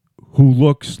guy who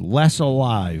looks less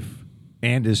alive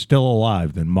and is still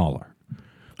alive than Mueller.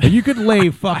 But you could lay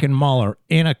fucking Mueller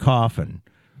in a coffin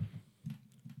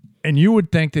and you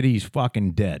would think that he's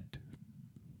fucking dead.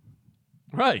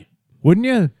 Right. Wouldn't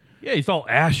you? Yeah, he's all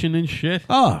ashen and shit.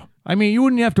 Oh, I mean, you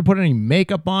wouldn't have to put any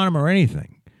makeup on him or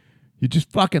anything. You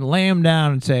just fucking lay him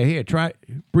down and say, here, try,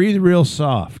 breathe real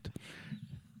soft.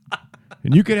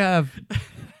 And you could have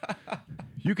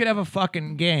a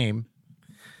fucking game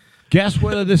Guess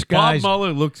whether this Bob guy's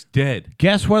Mueller looks dead.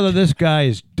 Guess whether this guy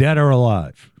is dead or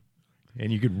alive.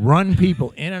 And you could run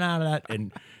people in and out of that,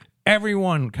 and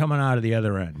everyone coming out of the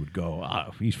other end would go,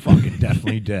 "Oh, he's fucking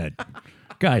definitely dead.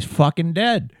 Guy's fucking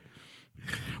dead."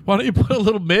 Why don't you put a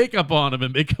little makeup on him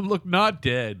and make him look not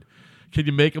dead? Can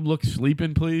you make him look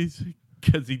sleeping, please?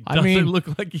 Because he doesn't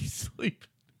look like he's sleeping.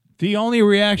 The only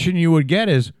reaction you would get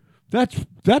is,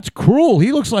 that's cruel.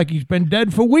 He looks like he's been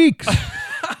dead for weeks.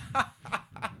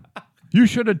 You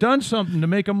should have done something to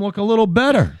make him look a little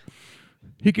better.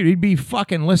 He'd be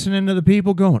fucking listening to the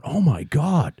people going, "Oh my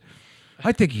God,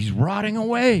 I think he's rotting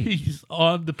away." He's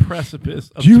on the precipice.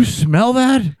 Do you smell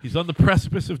that? He's on the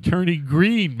precipice of turning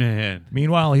green, man.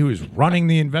 Meanwhile, he was running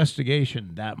the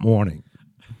investigation that morning.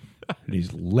 And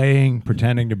he's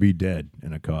pretending to be dead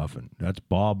in a coffin. That's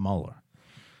Bob Mueller.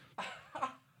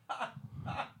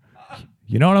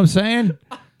 You know what I'm saying?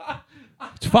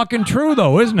 It's fucking true,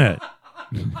 though, isn't it?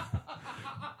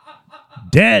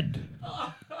 Dead.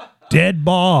 Dead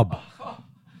Bob.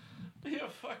 You're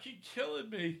fucking killing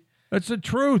me. That's the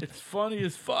truth. It's funny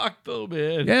as fuck, though,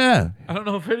 man. Yeah. I don't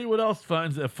know if anyone else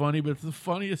finds that funny, but it's the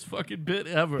funniest fucking bit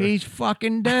ever. He's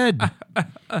fucking dead.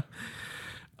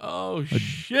 Oh,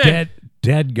 shit.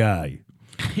 Dead guy.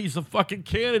 He's a fucking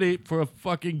candidate for a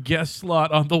fucking guest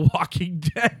slot on The Walking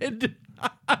Dead.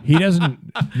 He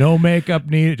doesn't, no makeup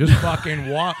needed, just fucking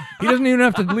walk. He doesn't even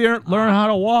have to learn how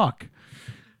to walk.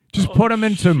 Just put him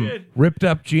in some ripped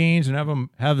up jeans and have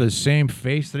him have the same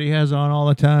face that he has on all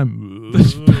the time. The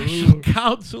special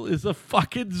counsel is a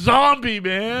fucking zombie,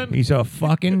 man. He's a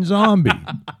fucking zombie.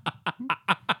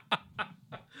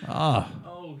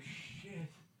 Oh,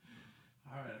 shit.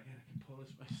 All right, I gotta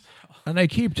compose myself. And they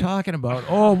keep talking about,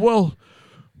 oh, well,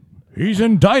 he's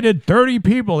indicted 30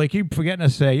 people. They keep forgetting to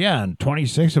say, yeah, and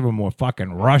 26 of them were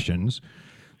fucking Russians.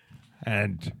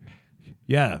 And,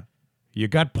 yeah, you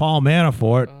got Paul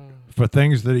Manafort for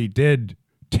things that he did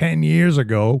 10 years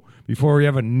ago before he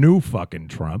ever knew fucking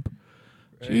Trump.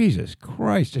 Right. Jesus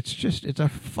Christ, it's a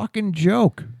fucking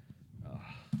joke.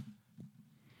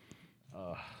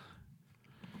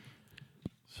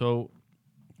 So...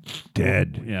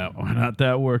 Dead. Yeah, we're not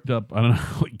that worked up. I don't know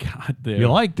how we got there. You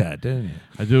like that, didn't you?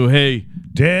 I do. Hey.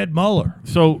 Dead Mueller.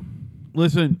 So,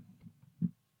 listen,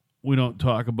 we don't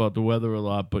talk about the weather a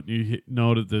lot, but you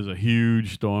know that there's a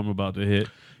huge storm about to hit.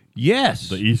 Yes.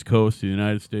 The East Coast of the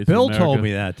United States Bill of America. told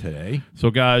me that today. So,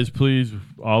 guys, please,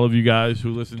 all of you guys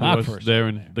who listen to us there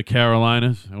in the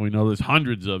Carolinas, and we know there's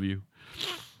hundreds of you,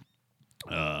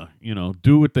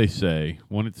 do what they say.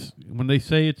 When they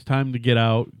say it's time to get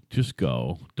out, just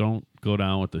go. Don't go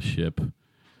down with the ship.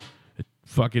 It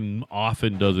fucking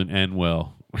often doesn't end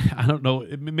well. I don't know.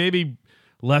 Maybe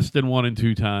less than 1 and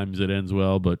 2 times it ends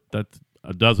well, but that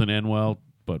doesn't end well.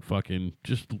 But fucking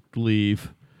just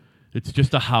leave. It's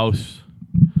just a house.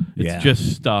 It's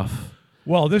just stuff.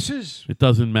 Well, it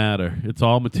doesn't matter. It's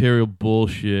all material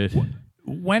bullshit.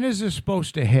 When is this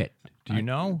supposed to hit? Do you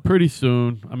know? Pretty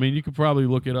soon. I mean, you could probably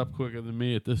look it up quicker than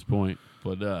me at this point,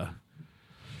 but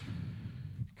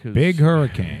big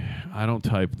hurricane. I don't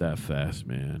type that fast,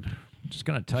 man. Just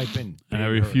gonna type in. And I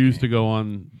refuse to go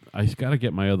on. I just gotta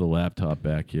get my other laptop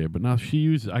back here. But now she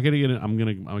uses. I gotta get it. I'm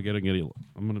gonna get it.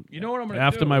 You know what I'm gonna do?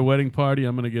 After my wedding party,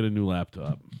 I'm gonna get a new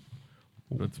laptop.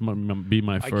 That's be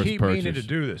my first purchase. I keep meaning to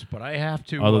do this, but I have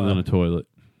to. Other than a toilet.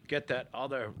 Get that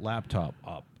other laptop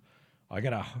up. I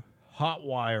gotta hot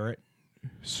wire it,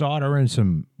 solder in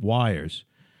some wires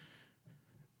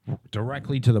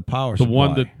directly to the power supply. The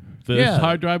one that this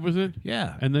hard drive was in?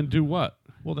 Yeah. And then do what?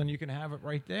 Well, then you can have it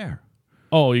right there.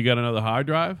 Oh, you got another hard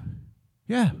drive?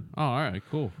 Yeah. Oh, all right,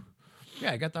 cool.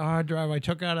 Yeah, I got the hard drive I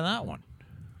took out of that one.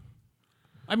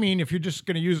 I mean, if you're just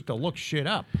going to use it to look shit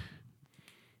up.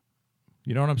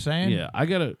 You know what I'm saying? Yeah,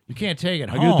 you can't take it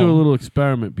home. I got to do a little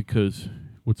experiment because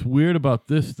what's weird about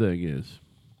this thing is,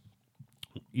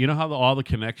 you know how all the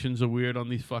connections are weird on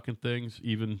these fucking things?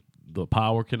 Even the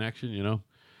power connection, you know?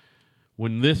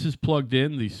 When this is plugged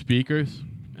in, these speakers,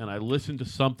 and I listen to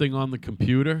something on the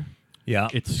computer,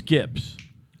 it skips.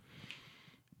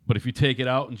 But if you take it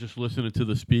out and just listen to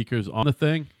the speakers on the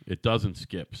thing, it doesn't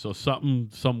skip. So some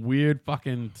weird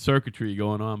fucking circuitry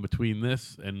going on between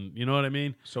this and, you know what I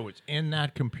mean? So it's in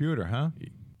that computer, huh?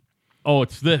 Oh,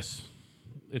 it's this.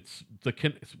 It's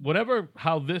whatever,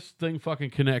 how this thing fucking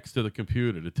connects to the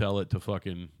computer to tell it to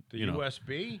fucking,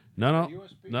 USB? No.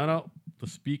 USB? No. The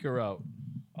speaker out.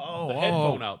 Oh, the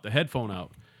headphone out. The headphone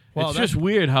out. Well, it's just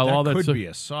weird how all that could be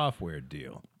a software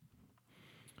deal.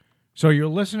 So you're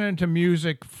listening to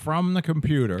music from the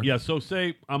computer. Yeah. So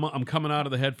say I'm coming out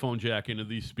of the headphone jack into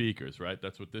these speakers, right?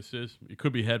 That's what this is. It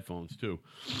could be headphones too.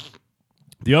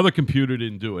 The other computer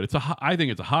didn't do it. I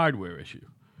think it's a hardware issue.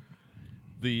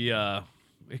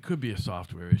 It could be a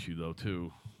software issue though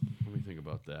too. Let me think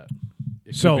about that.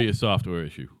 It could be a software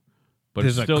issue, but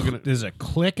it's still gonna. There's a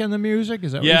click in the music.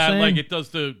 Is that what you're saying? Yeah, like it does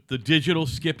the digital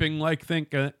skipping. Like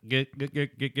think get.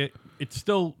 It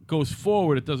still goes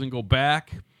forward. It doesn't go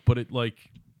back, but it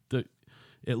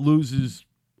loses.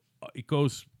 It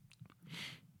goes.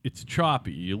 It's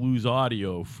choppy. You lose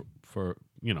audio for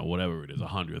whatever it is,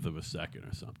 100th of a second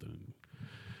or something.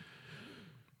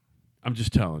 I'm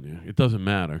just telling you, it doesn't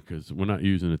matter because we're not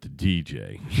using it to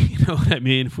DJ. You know what I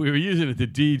mean? If we were using it to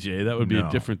DJ, that would be a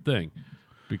different thing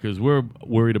because we're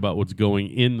worried about what's going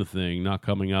in the thing, not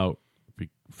coming out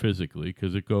physically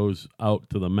because it goes out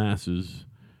to the masses.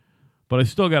 But I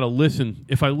still got to listen.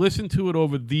 If I listen to it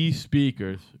over these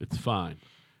speakers, it's fine.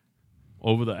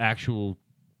 Over the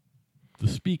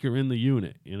speaker in the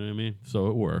unit, you know what I mean? So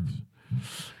it works.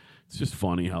 It's just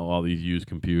funny how all these used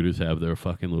computers have their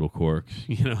fucking little quirks.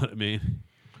 You know what I mean?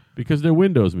 Because they're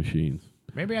Windows machines.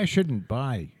 Maybe I shouldn't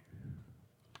buy.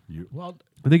 Well,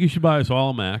 I think you should buy us all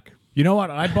a Mac. You know what?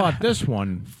 I bought this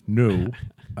one new,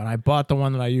 and I bought the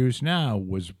one that I use now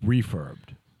was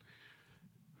refurbed.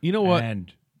 You know what?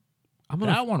 And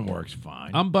that one works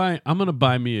fine. I'm gonna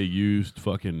buy me a used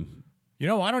fucking. I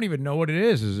don't even know what it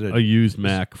is. Is it a used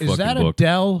Mac? Is that a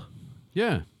Dell?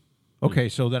 Yeah. Okay,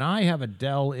 so then I have a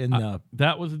Dell in the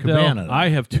that was a Cabana. Dell. I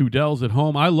have 2 Dells at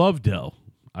home. I love Dell.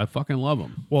 I fucking love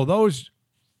them. Well,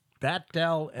 that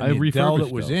Dell and the Dell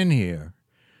that was in here,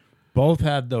 both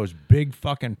had those big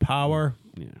fucking power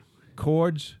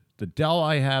cords. The Dell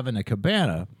I have in the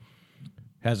Cabana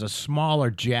has a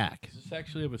smaller jack. Does this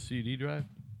actually have a CD drive?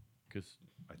 Because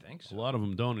I think so. A lot of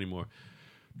them don't anymore.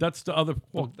 That's the other.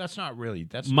 Well, that's not really.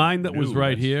 That's mine. That was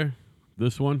right here.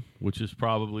 This one, which is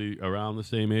probably around the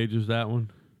same age as that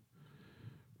one.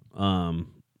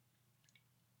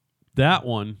 That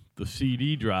one, the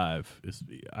CD drive is.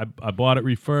 I bought it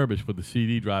refurbished, but the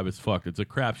CD drive is fucked. It's a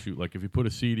crapshoot. Like if you put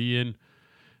a CD in,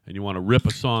 and you want to rip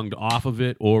a song off of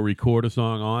it or record a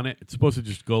song on it, it's supposed to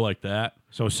just go like that.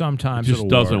 So sometimes it just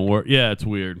doesn't work. Yeah, it's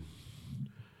weird.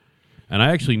 And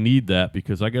I actually need that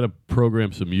because I got to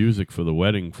program some music for the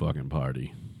wedding fucking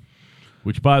party,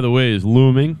 which, by the way, is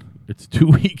looming. It's 2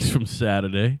 weeks from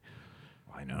Saturday.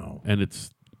 I know. And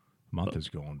it's... month is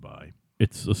going by.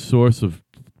 It's a source of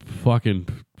fucking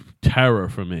terror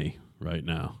for me right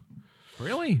now.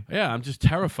 Really? Yeah, I'm just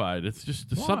terrified. It's just...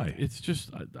 Why? It's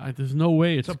just... there's no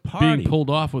way it's a party. Being pulled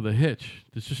off with a hitch.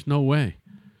 There's just no way.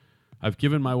 I've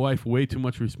given my wife way too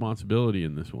much responsibility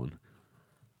in this one.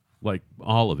 Like,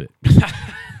 all of it.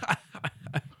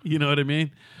 You know what I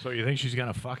mean? So you think she's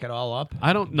going to fuck it all up?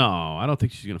 I don't know. I don't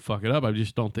think she's going to fuck it up. I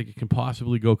just don't think it can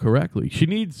possibly go correctly. She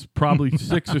needs probably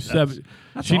 6 or 7.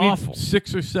 That's she awful. needs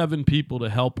 6 or 7 people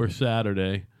to help her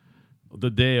Saturday,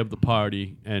 the day of the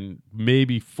party, and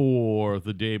maybe 4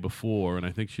 the day before. And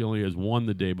I think she only has 1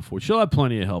 the day before. She'll have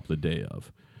plenty of help the day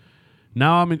of.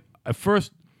 Now, at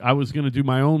first, I was going to do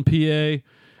my own PA.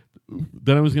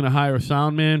 Then I was going to hire a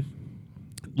sound man.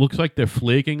 Looks like they're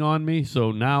flaking on me.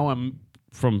 So now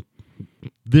from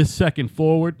this second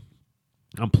forward,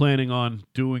 I'm planning on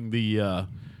doing the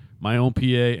my own PA,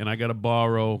 and I got to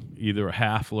borrow either a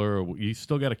Hafler or you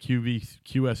still got a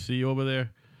QSC over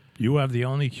there? You have the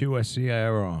only QSC I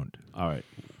ever owned. All right.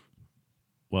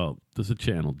 Well, there's a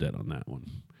channel dead on that one.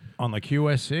 On the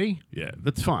QSC? Yeah,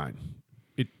 that's fine.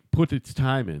 It put its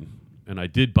time in, and I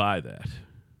did buy that.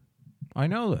 I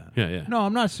know that. Yeah. No,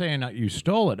 I'm not saying that you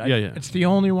stole it. Yeah. It's the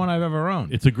only one I've ever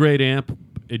owned. It's a great amp.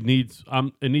 It needs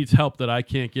help that I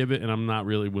can't give it, and I'm not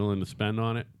really willing to spend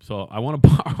on it. So I want to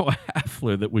borrow a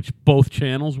Hafler which both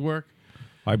channels work.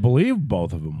 I believe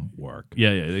both of them work.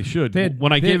 Yeah, they should.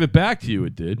 When I gave it back to you,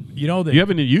 it did. You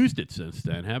haven't used it since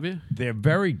then, have you? They're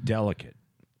very delicate.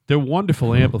 They're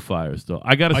wonderful amplifiers, though.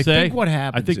 I got to say, think what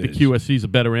happens I think the QSC is a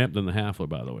better amp than the Hafler,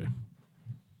 by the way.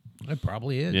 It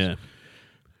probably is. Yeah.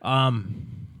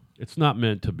 It's not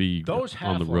meant to be those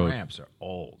on the road. Hafler amps are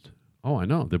old. Oh, I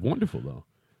know. They're wonderful, though.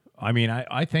 I mean,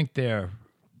 I think I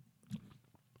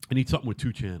need something with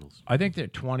 2 channels. I think they're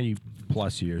 20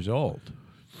 plus years old.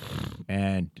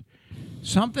 And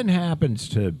something happens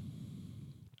to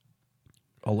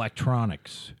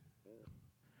electronics,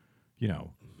 and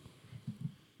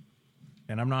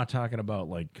I'm not talking about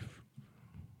like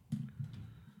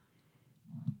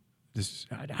this.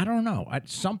 I don't know.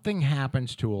 Something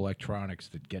happens to electronics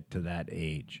that get to that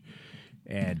age.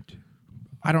 And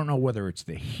I don't know whether it's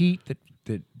the heat that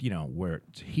where it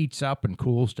heats up and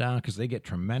cools down because they get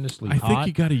tremendously hot. I think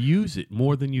you got to use it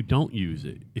more than you don't use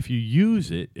it. If you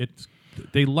use it,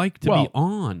 they like to be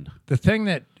on. The thing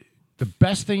that the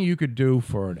best thing you could do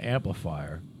for an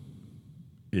amplifier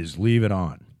is leave it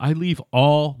on. I leave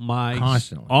all my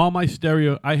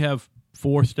stereo. I have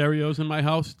 4 stereos in my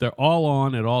house. They're all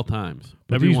on at all times.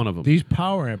 Every one of them. These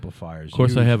power amplifiers. Of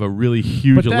course, I have a really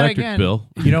huge electric bill.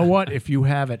 You know what? If you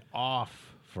have it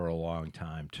off for a long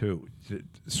time too,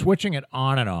 switching it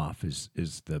on and off is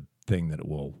the thing that it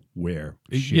will wear.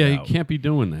 Yeah, you can't be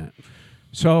doing that.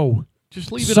 So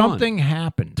just leave it on. Something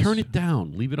happens. Turn it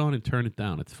down. Leave it on and turn it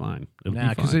down. It's fine. It'll be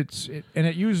because fine.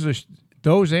 it uses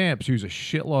those amps use a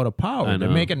shitload of power. They're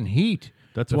making heat.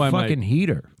 That's why fucking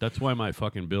heater. That's why my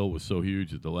fucking bill was so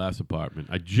huge at the last apartment.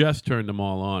 I just turned them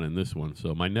all on in this one,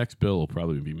 so my next bill will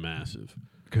probably be massive.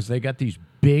 Because they got these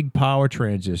big power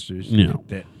transistors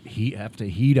that have to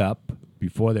heat up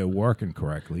before they're working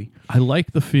correctly. I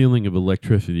like the feeling of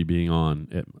electricity being on.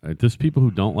 There's people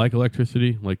who don't like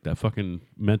electricity, like that fucking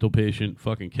mental patient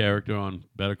fucking character on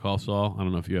Better Call Saul. I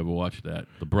don't know if you ever watched that.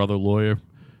 The brother lawyer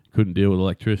couldn't deal with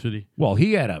electricity. Well,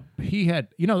 he had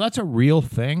that's a real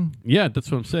thing. Yeah, that's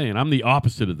what I'm saying. I'm the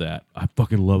opposite of that. I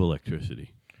fucking love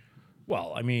electricity.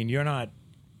 Well, I mean, you're not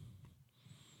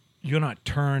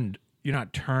turned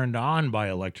on by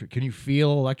electric. Can you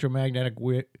feel electromagnetic?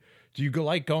 Do you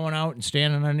like going out and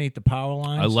standing underneath the power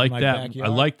lines? I like that. Backyard?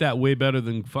 I like that way better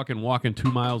than fucking walking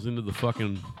 2 miles into the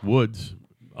fucking woods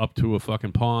up to a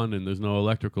fucking pond and there's no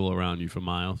electrical around you for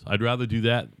miles. I'd rather do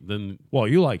that than... Well,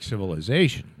 you like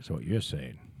civilization, is what you're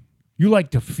saying. You like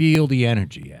to feel the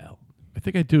energy, Al. I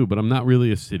think I do, but I'm not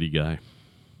really a city guy.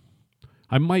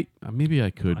 I might... maybe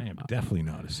I could. I am definitely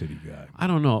not a city guy. I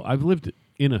don't know. I've lived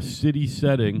in a city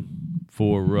setting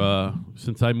for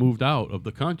since I moved out of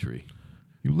the country.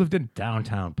 You lived in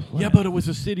downtown Plymouth. Yeah, but it was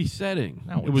a city setting.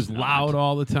 No, it was not. Loud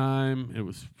all the time. It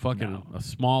was fucking a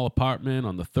small apartment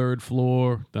on the 3rd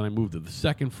floor. Then I moved to the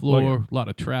 2nd floor. A lot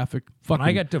of traffic. Fucking when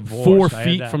I got divorced, 4 I had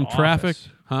feet that from office. traffic.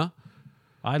 Huh?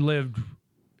 I lived,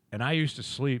 and I used to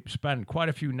spend quite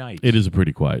a few nights. It is a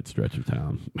pretty quiet stretch of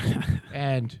town.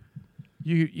 And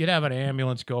you'd have an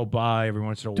ambulance go by every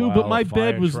once in a while. Dude, but my a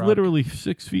fire bed was truck. literally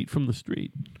 6 feet from the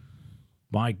street.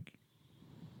 Drove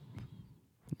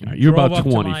You're about up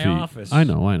to 20 my feet. office. I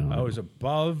know. I was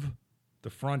above the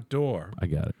front door, I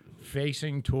got it.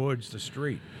 facing towards the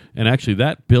street. And actually,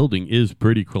 that building is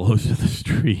pretty close to the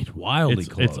street. Wildly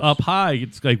close. It's up high.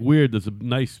 It's like weird. There's a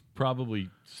nice, probably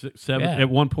 7 Yeah. at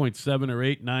 1.7 or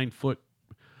 8, 9 foot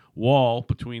wall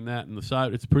between that and the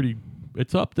side.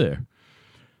 It's up there.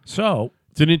 So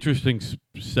It's an interesting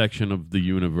section of the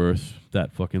universe.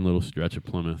 That fucking little stretch of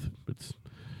Plymouth. It's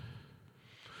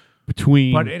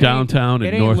between downtown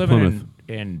and North Plymouth.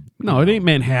 No, it ain't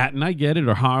Manhattan. I get it.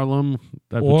 Or Harlem,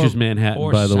 which is Manhattan,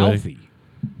 by the Southie,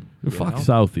 way. Fuck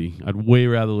Southie. I'd way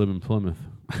rather live in Plymouth.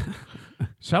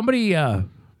 Somebody,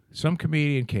 some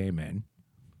comedian came in.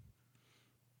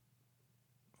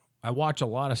 I watch a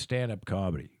lot of stand-up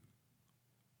comedy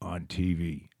on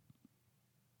TV.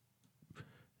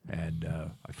 And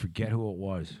I forget who it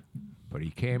was. But he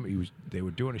came, they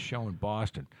were doing a show in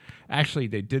Boston. Actually,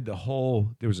 they did there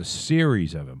was a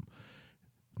series of them.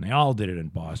 And they all did it in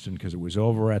Boston because it was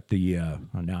over at the, now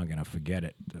I'm going to forget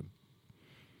it.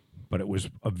 But it was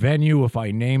a venue. If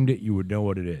I named it, you would know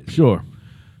what it is. Sure.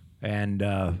 And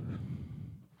the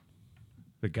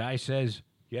guy says,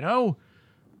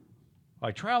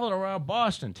 I traveled around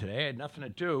Boston today. I had nothing to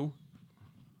do.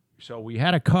 So we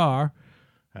had a car,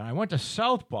 and I went to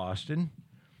South Boston.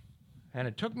 And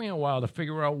it took me a while to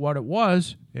figure out what it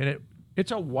was, and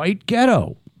it's a white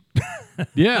ghetto.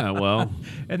 Yeah, well.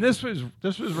 And this was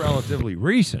relatively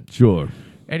recent. Sure.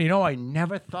 And I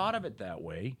never thought of it that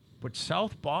way, but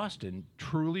South Boston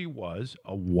truly was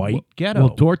a white ghetto.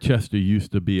 Well, Dorchester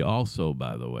used to be also,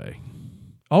 by the way.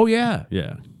 Oh, yeah.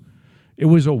 Yeah. It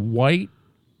was a white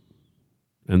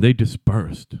And they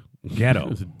dispersed. ghetto. It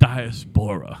was a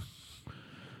diaspora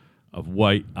of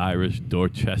white Irish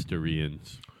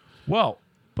Dorchesterians. Well,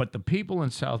 but the people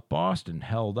in South Boston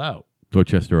held out.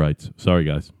 Dorchesterites. Sorry,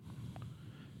 guys.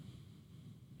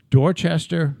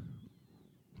 Dorchester,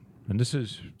 and this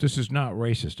is not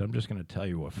racist. I'm just going to tell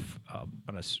you I'm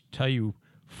going to tell you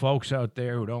folks out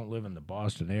there who don't live in the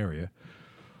Boston area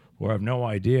or have no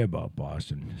idea about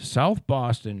Boston. South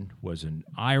Boston was an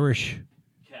Irish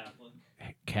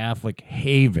Catholic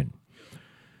haven,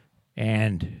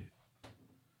 and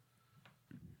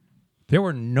there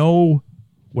were no.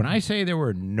 When I say there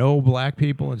were no black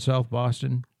people in South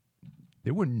Boston,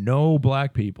 there were no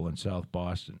black people in South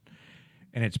Boston.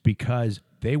 And it's because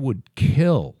they would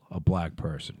kill a black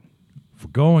person for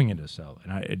going into South.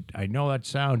 And I know that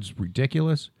sounds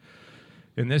ridiculous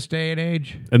in this day and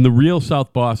age. And the real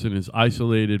South Boston is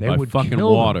isolated They by would fucking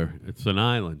kill water. It's an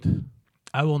island.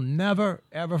 I will never,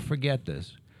 ever forget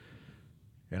this.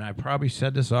 And I probably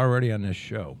said this already on this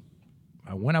show.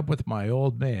 I went up with my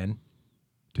old man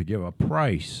to give a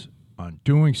price on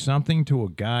doing something to a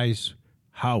guy's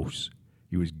house.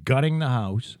 He was gutting the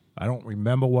house. I don't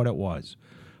remember what it was.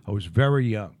 I was very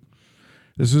young.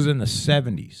 This was in the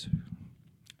 70s.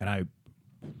 And I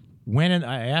went in,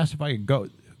 I asked if I could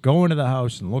go into the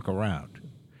house and look around.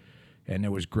 And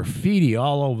there was graffiti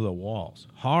all over the walls.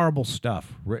 Horrible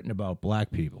stuff written about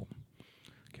black people.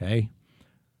 Okay?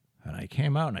 And I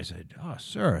came out and I said, "Oh,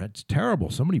 sir, that's terrible.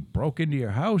 Somebody broke into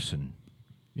your house and,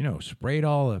 sprayed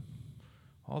all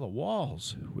the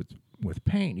walls with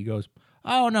paint." He goes,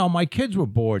 "Oh, no, my kids were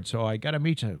bored, so I got them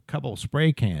each a couple of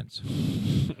spray cans."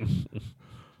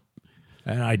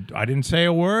 And I didn't say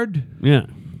a word. Yeah.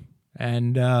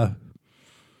 And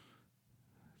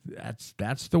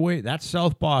that's the way. That's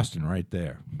South Boston right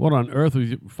there. What on earth was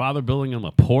your father building on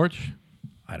the porch?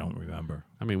 I don't remember.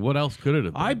 I mean, what else could it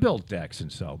have been? I built decks in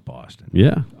South Boston.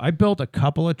 Yeah. I built a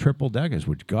couple of triple deckers,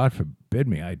 which God forbid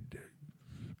me.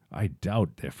 I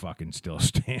doubt they're fucking still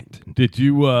standing. Did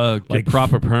you get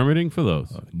proper permitting for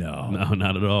those? No. No,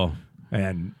 not at all.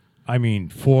 And I mean,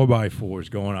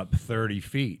 4x4s going up 30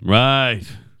 feet. Right.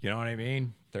 You know what I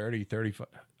mean? 30, 35.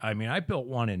 I mean, I built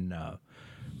one in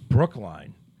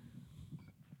Brookline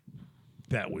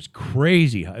that was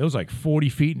crazy. It was like 40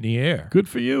 feet in the air. Good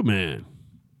for you, man.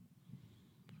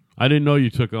 I didn't know you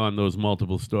took on those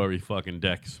multiple story fucking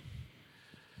decks.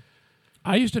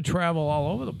 I used to travel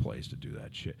all over the place to do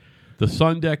that shit. The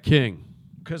Sun Deck King.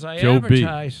 Because I Joe B.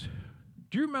 advertised.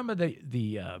 Do you remember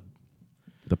the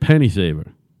Penny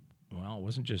Saver. well, it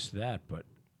wasn't just that, but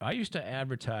I used to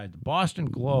advertise. The Boston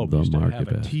Globe The used to Market have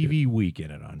a Basket. TV week in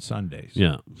it on Sundays.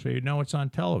 Yeah. So you know it's on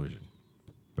television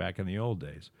back in the old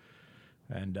days.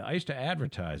 And I used to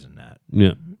advertise in that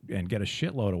Yeah. and get a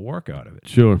shitload of work out of it.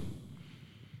 Sure.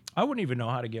 I wouldn't even know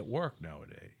how to get work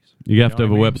nowadays. You have to have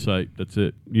know a what I mean? website. That's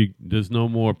it. There's no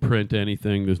more print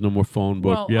anything. There's no more phone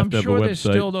book. Well, you have I'm to have sure a there's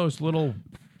website. still those little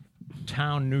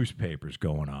town newspapers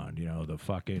going on. The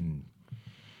fucking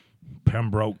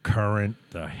Pembroke Current,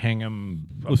 the Hingham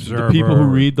Listen, Observer. the people who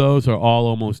read those are all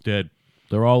almost dead.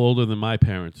 They're all older than my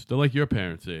parents. They're like your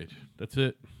parents' age. That's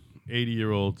it.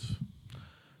 80-year-olds.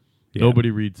 Yeah. Nobody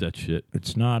reads that shit.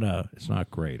 It's not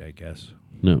great, I guess.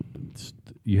 No.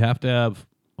 You have to have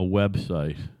a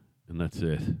website, and that's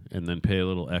it. And then pay a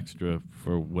little extra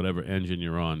for whatever engine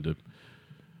you're on to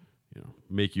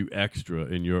make you extra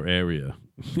in your area.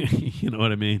 You know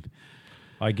what I mean?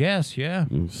 I guess, yeah.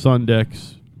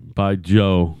 Sundex by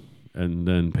Joe, and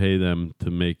then pay them to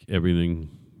make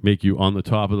you on the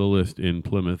top of the list in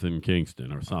Plymouth and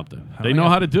Kingston or something. They know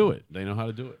how to do it.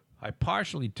 I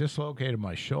partially dislocated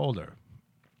my shoulder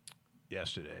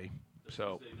yesterday,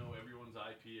 so They know everyone's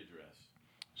IP address.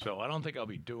 so I don't think I'll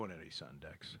be doing any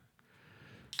Sundex.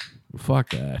 Fuck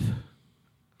that.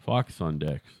 Fuck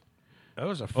Sundex. That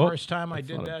was the first time I that's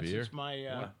did not a that beer. since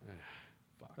my.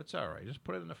 That's all right. Just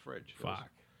put it in the fridge. Fuck.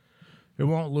 It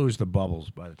won't lose the bubbles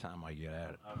by the time I get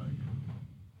at it.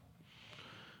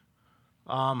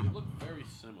 They look very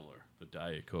similar. The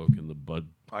Diet Coke and the Bud.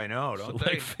 I know, So don't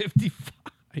they? like 55.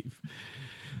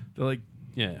 They're like,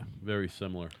 yeah, very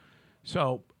similar.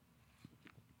 So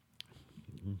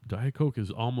Diet Coke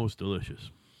is almost delicious.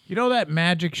 you know that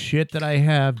magic shit that I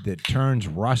have that turns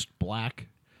rust black.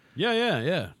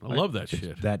 Yeah. I love that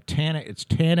shit. It's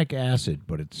tannic acid,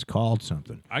 but it's called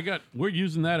something. We're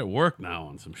using that at work now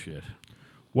on some shit.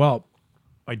 Well,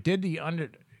 I did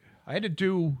I had to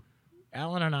do,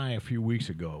 Alan and I a few weeks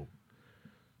ago,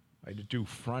 I had to do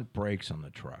front brakes on the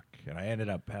truck, and I ended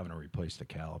up having to replace the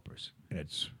calipers. And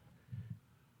it's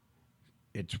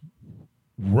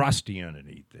rusty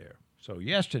underneath there. So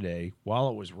yesterday, while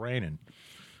it was raining,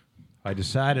 I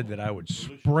decided that I would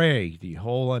spray the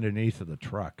whole underneath of the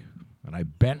truck. And I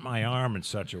bent my arm in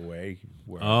such a way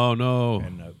where Oh, no.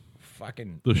 and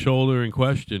fucking The shoulder in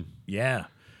question. yeah.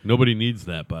 Nobody needs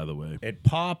that, by the way. It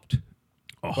popped,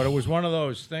 but it was one of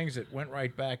those things that went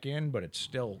right back in, but it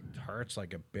still hurts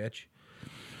like a bitch.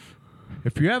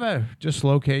 If you ever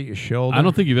dislocate your shoulder, I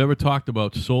don't think you've ever talked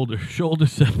about shoulder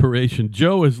separation.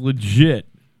 Joe has legit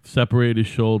separated his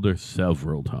shoulder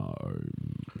several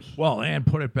times. well, and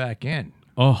put it back in.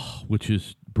 Oh, which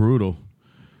is brutal.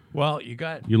 Well,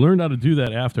 You learned how to do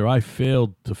that after I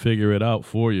failed to figure it out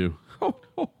for you. Oh,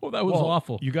 that was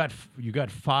awful. You got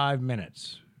 5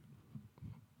 minutes,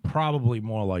 probably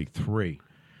more like 3,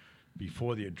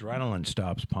 before the adrenaline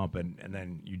stops pumping, and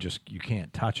then you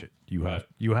can't touch it. You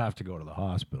have to go to the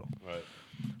hospital. Right.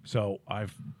 So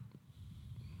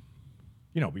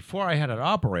before I had it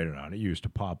operated on, it used to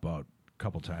pop out a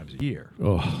couple times a year.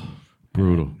 Oh,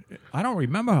 Brutal. I don't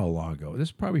remember how long ago. This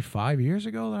is probably 5 years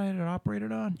ago that I had it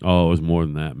operated on. Oh, it was more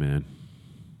than that, man.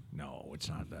 No, it's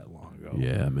not that long ago.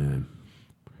 Yeah, man.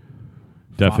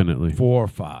 Definitely. 4 or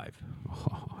 5.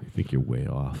 Oh, I think you're way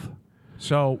off.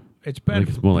 So it's I been think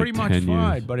it's more pretty like much 10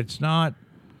 fine, years. but it's not.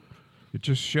 It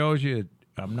just shows you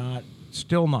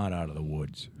still not out of the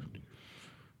woods.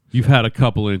 You've had a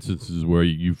couple instances where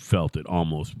you felt it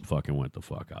almost fucking went the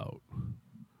fuck out.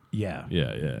 Yeah.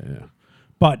 Yeah.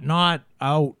 But not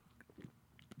out.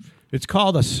 It's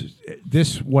called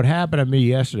what happened to me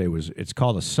yesterday it's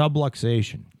called a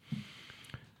subluxation.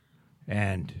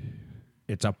 And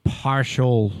it's a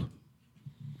partial,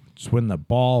 it's when the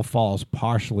ball falls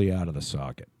partially out of the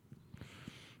socket.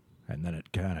 And then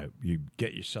it kind of, you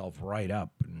get yourself right up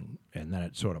and then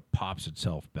it sort of pops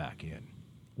itself back in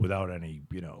without any,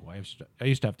 I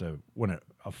used to have to, when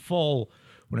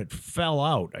it fell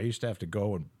out, I used to have to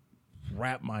go and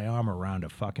wrap my arm around a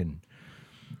fucking,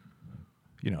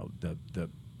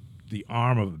 the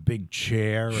arm of a big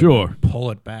chair. Sure. And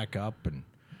pull it back up. And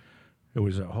it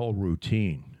was a whole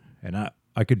routine. And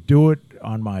I could do it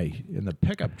in the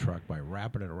pickup truck by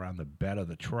wrapping it around the bed of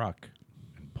the truck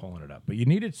and pulling it up. But you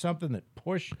needed something that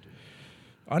pushed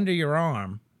under your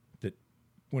arm, that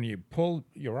when you pull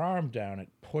your arm down, it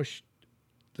pushed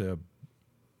the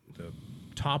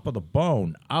top of the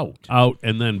bone out. Out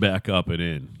and then back up and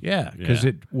in. Yeah, because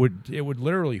Yeah. it would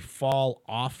literally fall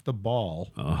off the ball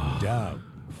down.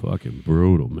 Fucking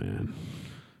brutal, man.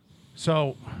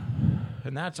 So,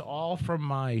 and that's all from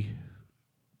my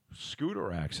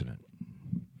scooter accident.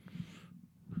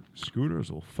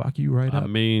 Scooters will fuck you right up. I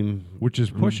mean, Which is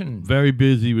pushing. very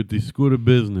busy with the scooter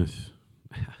business.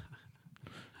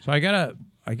 So I got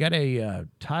a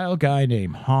tile guy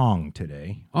named Hong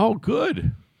today. Oh,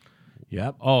 good.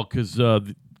 Yep. Oh, because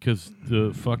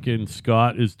the fucking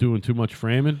Scott is doing too much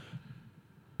framing?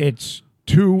 It's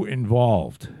too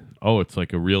involved. Oh, it's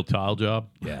like a real tile job?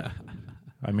 Yeah.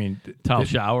 I mean, Tile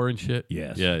shower and shit?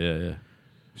 Yes. Yeah.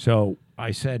 So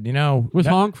I said, Where's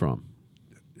Hong from?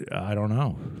 I don't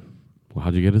know. Well,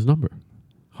 how'd you get his number?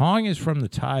 Hong is from the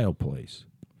tile place.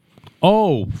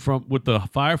 Oh, with the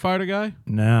firefighter guy?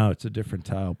 No, it's a different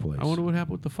tile place. I wonder what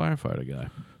happened with the firefighter guy.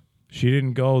 She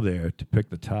didn't go there to pick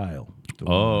the tile. the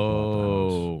one that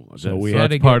bought the house. So we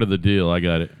had that's to part of the deal. I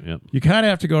got it. Yep. You kind of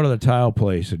have to go to the tile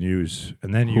place and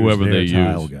then use Whoever their they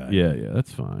tile use. guy. Yeah,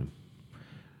 that's fine.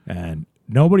 And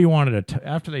nobody wanted to,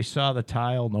 after they saw the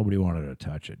tile, nobody wanted to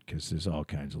touch it because there's all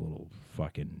kinds of little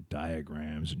fucking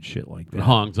diagrams and shit like that.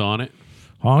 Hong's on it.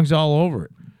 Hong's all over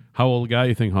it. How old a guy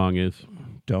you think Hong is?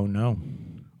 Don't know.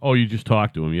 Oh, you just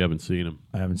talked to him. You haven't seen him.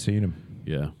 I haven't seen him.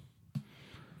 Yeah.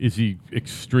 Is he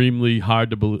extremely hard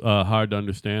to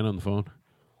understand on the phone?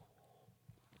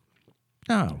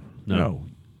 No.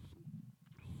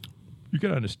 You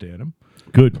can understand him.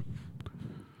 Good.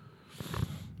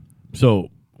 So,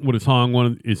 what is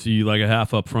Hong? Is he like a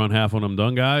half up front, half when I'm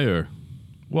done guy, or?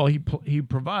 Well, he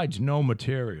provides no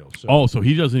material. So So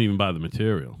he doesn't even buy the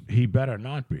material. he better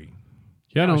not be.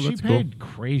 Yeah, no, she that's cool. paid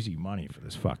crazy money for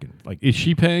this fucking, like, Is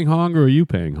she paying Hong or are you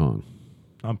paying Hong?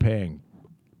 I'm paying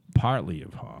partly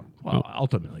of Hong. Well,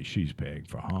 ultimately, she's paying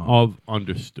for Hong. All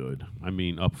understood. I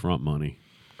mean, upfront money.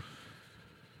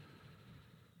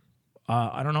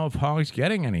 I don't know if Hong's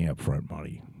getting any upfront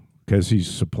money because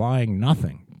he's supplying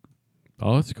nothing.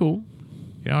 Oh, that's cool.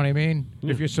 You know what I mean?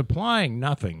 Yeah. If you're supplying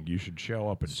nothing, you should show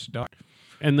up and start.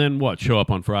 And then what? Show up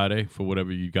on Friday for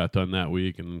whatever you got done that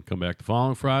week and come back the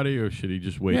following Friday, or should he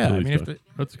just wait Yeah, till I he's mean, if done?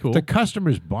 That's cool. The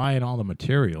customer's buying all the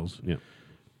materials. Yeah.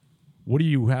 What do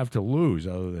you have to lose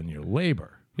other than your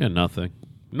labor? Yeah, nothing.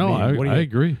 No, I mean, what do I you-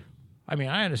 agree. I mean,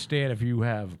 I understand if you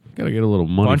have Got to get a little a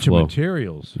money bunch flow. of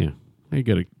materials. Yeah. You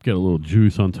got to get a little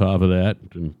juice on top of that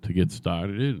to get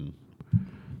started. And,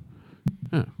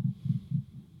 yeah.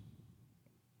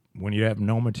 When you have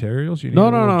no materials, you need No,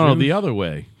 a little juice? the other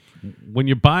way. When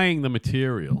you're buying the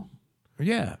material,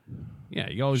 Yeah. yeah,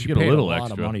 you always She get a paid little lot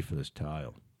extra. of money for this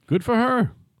tile. Good for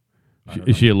her. I don't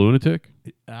Is she a lunatic?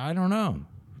 I don't know.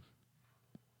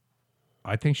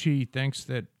 I think she thinks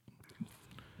that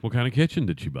What kind of kitchen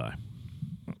did she buy?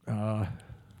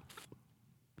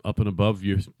 Up and above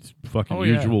your fucking Oh,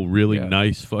 yeah. usual really Yeah.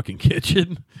 nice fucking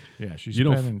kitchen? yeah, she's You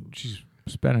don't she's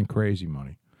spending crazy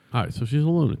money. All right, so she's a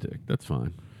lunatic. That's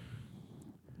fine.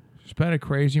 Spending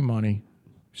crazy money.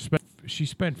 She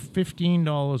spent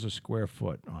 $15 a square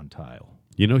foot on tile.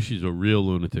 You know she's a real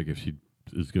lunatic if she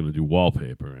is going to do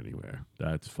wallpaper anywhere.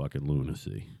 That's fucking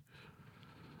lunacy.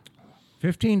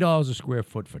 $15 a square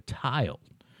foot for tile.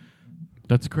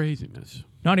 That's craziness.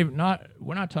 We're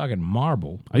not talking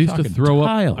marble. I used to We're talking throw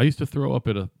tile. up. I used to throw up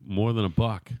at more than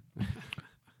 $1.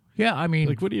 Yeah, I mean,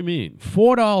 Like, what do you mean?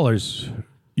 $4,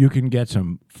 you can get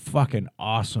some fucking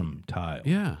awesome tile.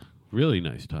 Yeah, really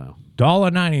nice tile.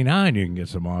 $1.99, you can get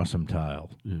some awesome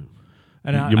tile. Yeah.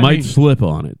 And You I might mean, slip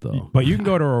on it, though. but you can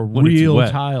go to a When it's real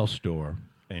wet. tile store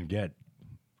and get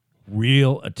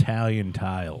real Italian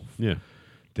tile Yeah.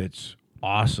 that's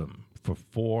awesome for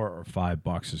 $4 or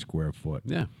 $5 a square foot.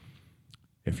 Yeah.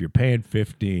 If you're paying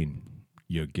 15,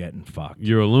 you're getting fucked.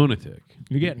 You're a lunatic.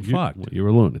 You're getting fucked. You're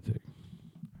a lunatic.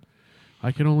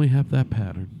 I can only have that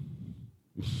pattern.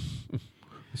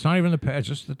 It's not even the patch,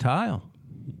 just the tile.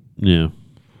 Yeah.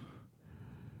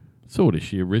 So what is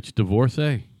she, a rich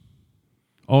divorcee?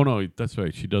 Oh no, that's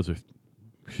right. She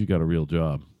got a real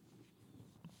job.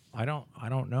 I don't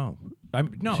know.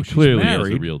 No, She she's clearly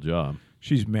married. has a real job.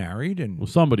 She's married and Well,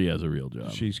 somebody has a real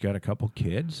job. she's got a couple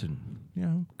kids and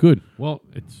Good. Well,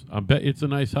 I bet it's a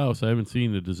nice house. I haven't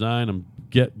seen the design.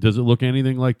 Does it look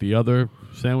anything like the other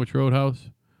Sandwich Road house?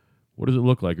 What does it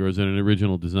look like, or is it an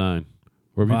original design?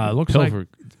 Or have you- it looks tell like for-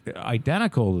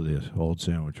 identical to this old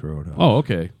Sandwich Road house. Oh,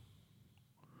 okay.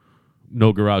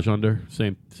 No garage under.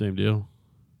 Same deal.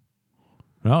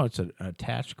 No, it's an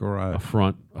attached A garage.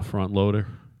 front loader.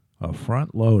 A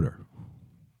front loader.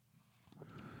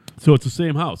 So it's the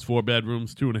same house. 4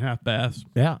 bedrooms, 2.5 baths.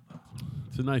 Yeah,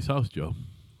 It's a nice house, Joe.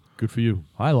 Good for you.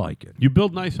 I like it. You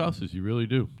build nice houses. You really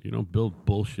do. You don't build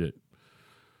bullshit.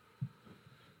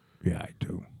 Yeah, I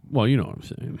do. Well, you know what I'm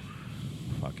saying.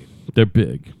 Fucking They're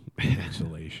big.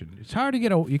 insulation. It's hard to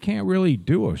get you can't really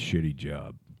do a shitty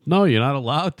job. No, you're not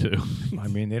allowed to. I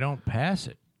mean, they don't pass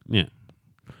it. Yeah.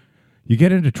 You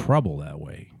get into trouble that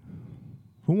way.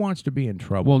 Who wants to be in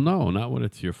trouble? Well, no, not when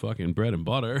it's your fucking bread and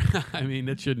butter. I mean,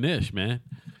 it's your niche, man.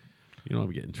 You don't want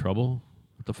to get in trouble.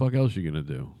 What the fuck else you gonna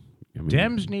do? I mean,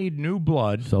 Dems need new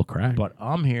blood, sell crack. but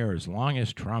I'm here as long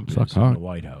as Trump Suck is in hard. the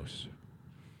White House.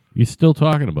 You're still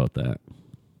talking about that.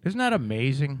 Isn't that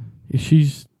amazing?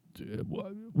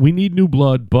 We need new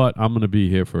blood, but I'm gonna be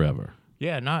here forever.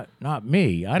 Yeah, not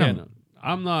me. I don't. Yeah, no,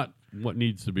 I'm not what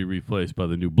needs to be replaced by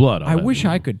the new blood. I wish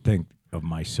I could think of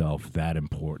myself that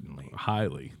importantly.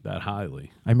 highly.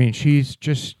 I mean, she's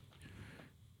just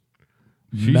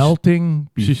melting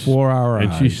before our eyes.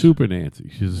 And she's Super Nancy.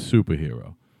 She's a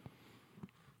superhero.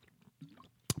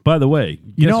 By the way,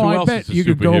 You guess know, who I else bet is a you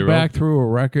could go superhero? back through a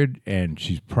record and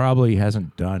she probably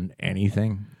hasn't done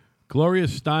anything. Gloria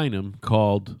Steinem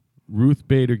called Ruth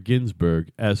Bader Ginsburg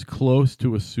as close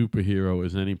to a superhero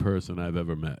as any person I've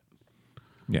ever met.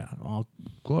 Yeah, well,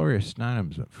 Gloria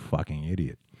Steinem's a fucking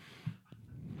idiot.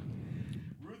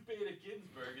 Ruth Bader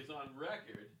Ginsburg is on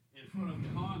record in front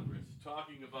of Congress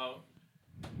talking about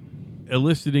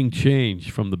eliciting change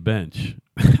from the bench.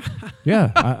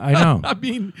 Yeah, I know. I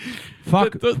mean,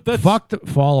 Fuck, that's- fuck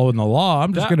following the law.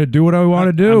 I'm just That- going to do what I want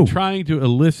to do. I'm trying to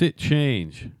elicit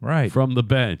change Right. from the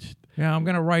bench. Yeah, I'm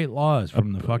going to write laws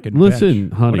from the fucking Listen,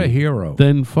 bench. honey. What a hero.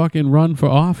 Then fucking run for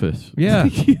office. Yeah,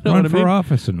 You know run what I for mean?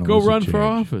 office and Go elicit run for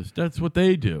change. office. That's what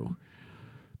they do.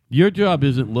 Your job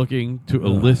isn't looking to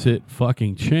elicit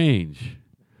fucking change.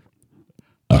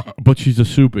 But she's a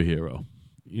superhero.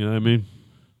 You know what I mean?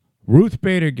 Ruth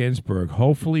Bader Ginsburg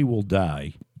hopefully will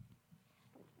die.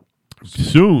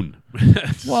 Soon.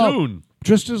 Well, Soon.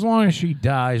 Just as long as she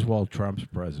dies while Trump's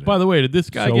president. By the way, did this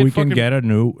guy so get we can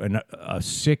fucking... get a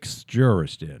sixth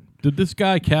jurist in. Did this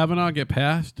guy Kavanaugh get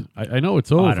passed? I know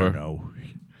it's over. I don't know.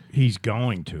 He's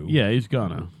going to. Yeah, he's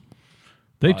gonna.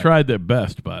 They tried their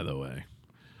best, by the way.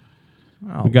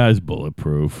 Well, The guy's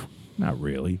bulletproof. not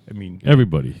really. I mean,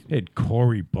 Everybody. they had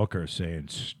Cory Booker saying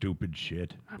stupid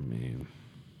shit. I mean,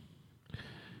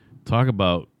 talk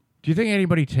about Do you think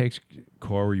anybody takes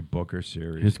Cory Booker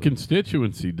seriously? his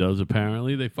constituency does,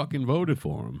 apparently. They fucking voted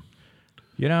for him.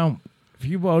 You know, if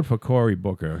you vote for Cory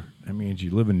Booker, that means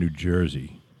you live in New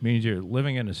Jersey. It means you're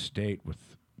living in a state with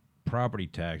property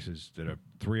taxes that are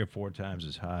 3 or 4 times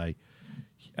as high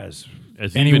as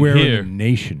anywhere even here, in the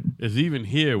nation. As even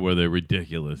here where they're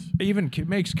ridiculous. Even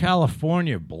makes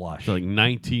California blush. It's like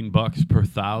 $19 per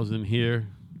thousand here.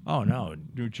 Oh, no.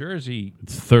 New Jersey,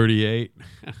 It's 38.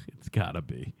 It's gotta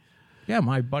be. yeah,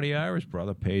 my buddy Ira's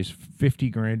brother pays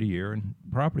 $50,000 a year in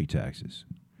property taxes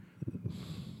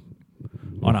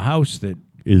on a house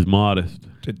Is modest.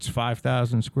 that's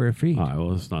 5,000 square feet. All right,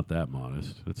 well, it's not that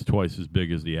modest. It's twice as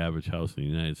big as the average house in the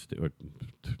United States, or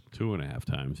 2.5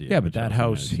 times the Yeah, average but that in the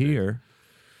house United States. here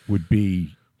would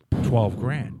be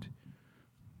 $12,000.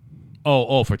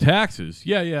 Oh, for taxes.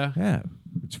 Yeah. Yeah,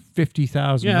 it's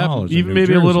 $50,000. Yeah, in even New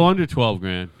maybe a little Jersey. under 12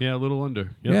 grand. Yeah, a little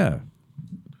under. Yep. Yeah,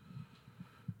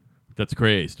 That's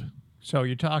crazed. so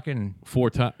you're talking 4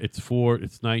 times. It's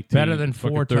 19. Better than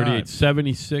fucking 4 38. times.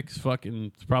 76.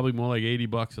 Fucking. It's probably more like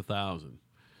 $80 a thousand.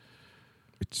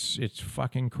 It's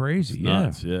fucking crazy. It's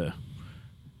nuts, yeah.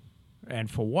 And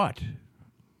for what?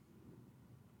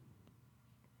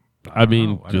 I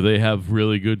mean, know. I do don't- they have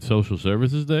really good social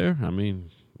services there? I mean,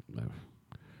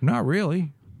 Not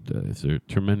really. is there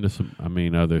tremendous? I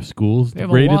mean, are there schools They have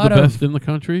a rated the lot of- best in the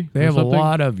country? They or have something? a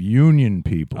lot of union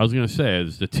people I was going to say,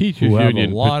 it's the teachers who have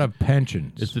union. a lot but of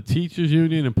pensions. it's the teachers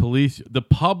union and police, the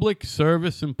public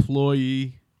service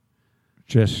employee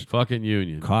Just fucking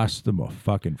union, cost them a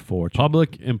fucking fortune.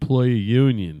 public employee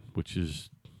union, which is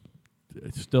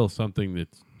it's still something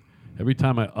that's every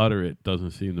time I utter it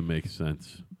doesn't seem to make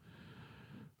sense.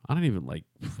 I don't even like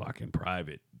fucking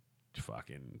private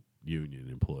fucking union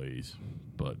employees,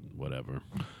 but whatever.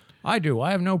 I do.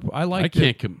 I have no. I like. I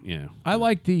can't. Yeah. I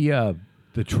like the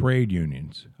trade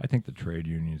unions. I think the trade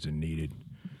unions are needed.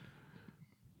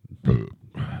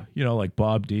 Like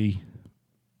Bob D.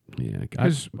 Yeah.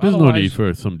 'Cause There's no otherwise- need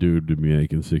for some dude to be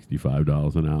making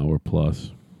 $65 an hour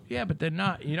plus. Yeah, but they're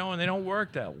not. And they don't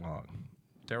work that long.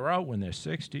 They're out when they're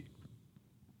 60.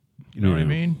 You know what I Yeah.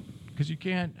 mean? Because you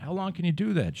can't. How long can you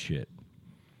do that shit?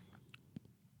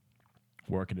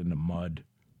 Working in the mud.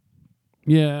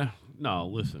 Yeah. No,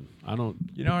 listen. I don't.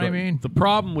 You know what I mean? The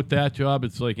problem with that job,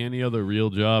 it's like any other real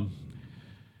job.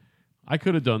 I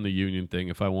could have done the union thing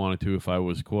if I wanted to, if I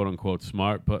was quote unquote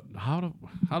smart. But how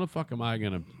the fuck am I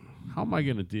gonna? How am I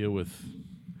gonna deal with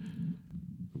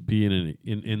being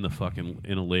in the fucking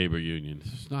in a labor union?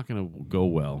 It's just not gonna go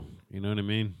well. You know what I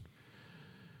mean?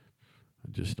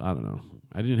 I don't know.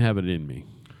 I didn't have it in me.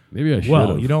 Maybe I should.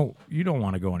 Well, you don't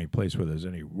want to go any place where there's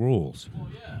any rules. Well,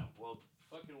 yeah. Well,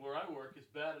 fucking where I work is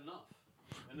bad enough,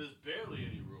 and there's barely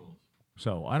any rules.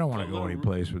 So I don't want to go any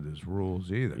place where there's rules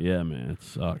either. Yeah, man, it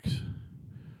sucks.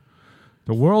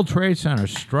 The World Trade Center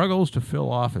struggles to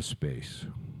fill office space.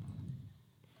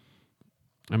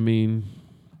 I mean,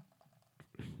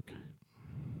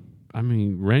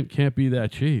 rent can't be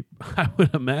that cheap. I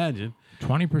would imagine.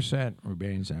 20%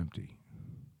 remains empty.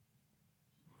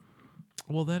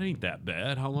 Well, that ain't that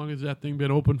bad. How long has that thing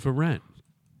been open for rent?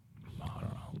 I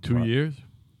don't know. 2 years?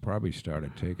 Probably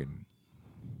started taking.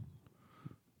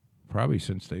 Probably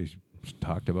since they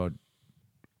talked about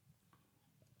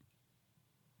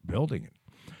building it.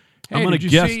 I'm Hey, going did to you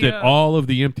guess see, that all of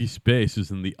the empty space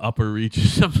is in the upper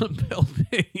reaches of the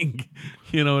building.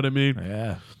 You know what I mean?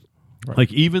 Yeah.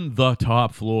 Like even the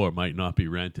top floor might not be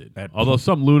rented. Although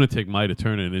some lunatic might have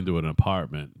turned it into an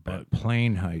apartment. But At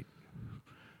plane height.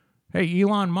 Hey,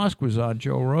 Elon Musk was on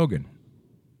Joe Rogan.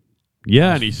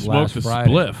 yeah, and he smoked last a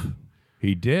Friday. spliff.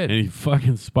 He did. And he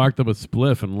fucking sparked up a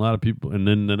spliff, and a lot of people. And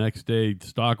then the next day,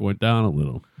 stock went down a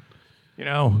little.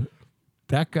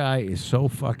 That guy is so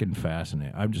fucking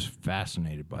fascinating. I'm just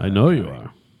fascinated by. I that know guy. you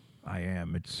are. I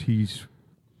am. He's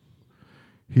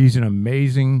an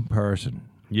amazing person.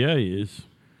 Yeah, he is.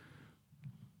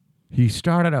 He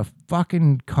started a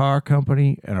fucking car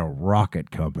company and a rocket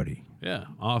company. Yeah,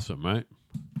 awesome, right?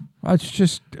 It's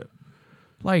just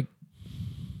like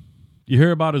You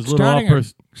hear about his little starting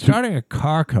outburst? starting a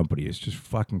car company is just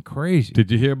fucking crazy. Did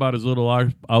you hear about his little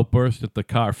outburst at the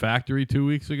car factory 2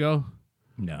 weeks ago?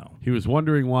 No. He was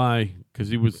wondering why, because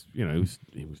he was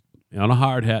on a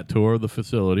hard hat tour of the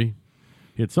facility.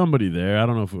 He had somebody there. I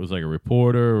don't know if it was like a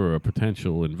reporter or a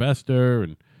potential investor,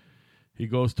 and he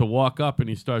goes to walk up and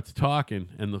he starts talking,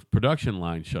 and the production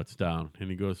line shuts down. And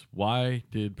he goes, "Why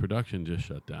did production just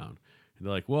shut down?" And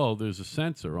they're like, "Well, there's a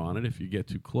sensor on it. If you get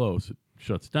too close, it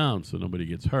shuts down so nobody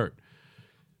gets hurt."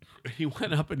 He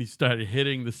went up and he started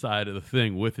hitting the side of the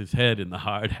thing with his head in the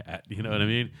hard hat. You know what I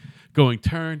mean? Going,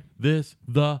 "Turn this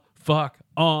the fuck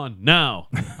on now.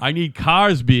 I need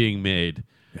cars being made."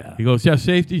 Yeah. He goes, "Yeah,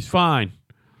 safety's fine,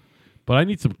 but I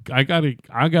need some. I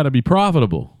gotta be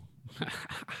profitable."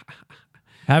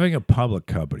 Having a public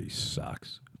company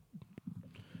sucks.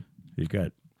 You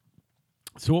got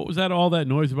So what was all that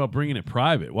noise about bringing it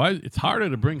private? Why? It's harder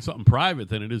to bring something private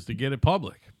than it is to get it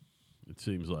public. It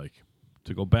seems like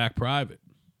to go back private.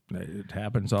 it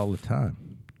happens all the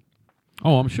time.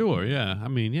 Oh, I'm sure. Yeah. I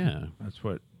mean, yeah. That's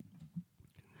what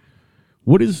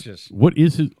What is just-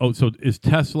 his? Oh, so is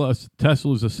Tesla?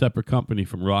 Tesla's a separate company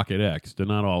from Rocket X. They're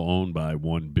not all owned by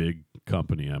one big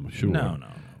company, I'm sure. No.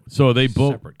 So they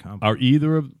both Separate company. are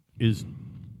either of is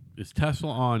Tesla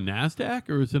on NASDAQ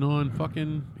or is it on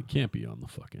fucking? It can't be on the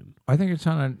fucking. I think it's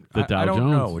on The Dow I don't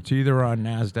Jones. know. It's either on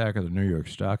NASDAQ or the New York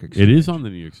Stock Exchange. It is on the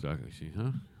New York Stock Exchange,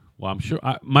 huh? Well, I'm sure.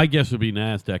 My guess would be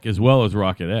NASDAQ as well as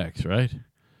Rocket X, right?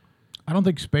 I don't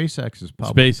think SpaceX is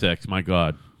public. SpaceX, my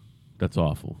God, that's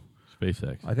awful.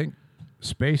 SpaceX. I think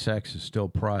SpaceX is still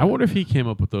private. I wonder if he came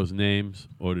up with those names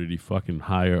or did he fucking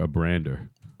hire a brander?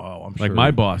 Oh, I'm Like sure my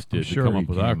he- boss I'm did sure to come he up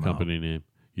with our came out. company name.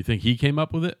 You think he came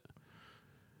up with it?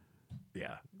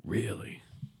 Yeah. Really?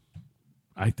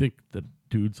 I think the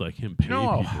dudes like him pay You know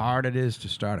how people. hard it is to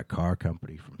start a car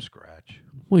company from scratch?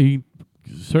 Well, he's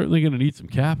certainly going to need some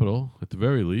capital at the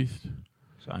very least.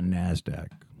 It's on NASDAQ.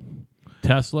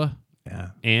 Tesla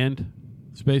Yeah. and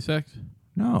SpaceX.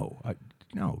 No,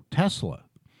 Tesla.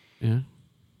 Yeah.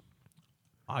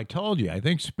 I told you, I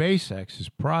think SpaceX is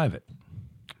private.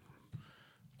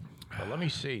 But let me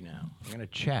see now. I'm going to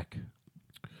check.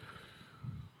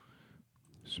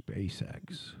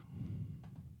 SpaceX.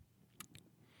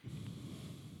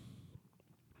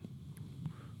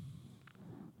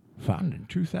 Founded in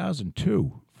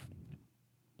 2002.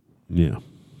 Yeah.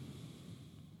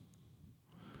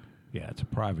 Yeah, it's a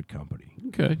private company.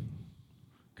 Okay.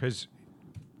 Because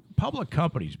public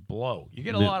companies blow. You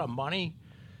get a Yeah. lot of money,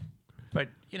 but,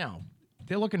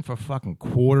 they're looking for fucking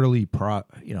quarterly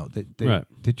Right.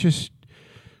 they just,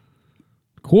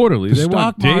 Quarterly. The They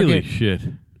want stock daily market- shit.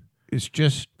 it's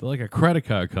just, They're like a credit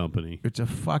card company. it's a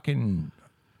fucking,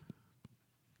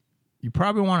 you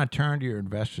probably want to turn to your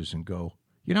investors and go,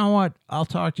 you know what? I'll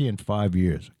talk to you in 5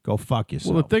 years. Go fuck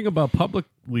yourself. Well, the thing about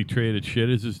publicly traded shit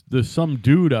is there's some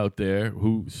dude out there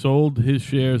who sold his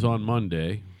shares on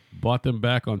Monday, bought them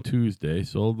back on Tuesday,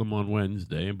 sold them on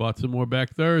Wednesday, and bought some more back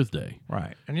Thursday.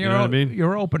 Right. And You know what I mean?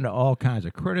 You're open to all kinds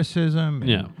of criticism. And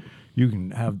Yeah. You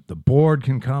can have the board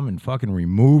can come and fucking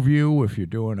remove you if you're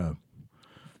doing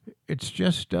it's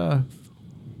just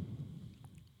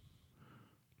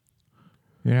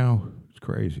it's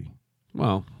crazy.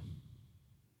 Well,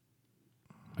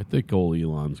 I think old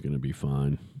Elon's going to be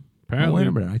fine. Oh, Apparently, wait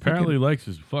a minute. I think apparently he likes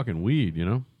his fucking weed,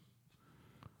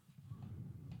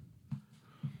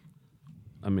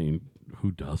 I mean,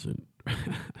 who doesn't?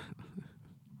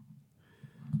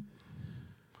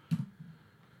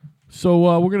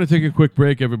 So we're going to take a quick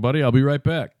break, everybody. I'll be right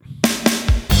back.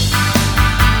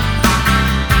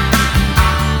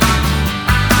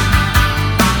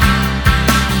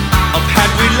 I've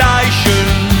had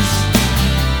relations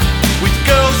with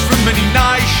girls from many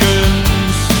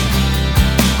nations.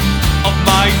 I've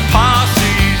made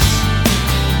passes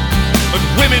and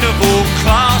women of all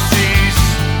classes.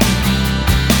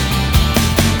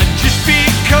 And just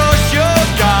because you're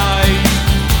gay,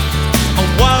 I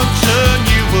won't turn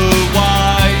you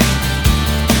away.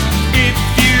 If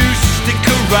you stick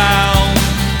around,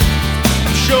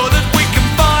 I'm sure that we can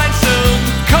find some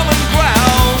common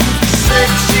ground.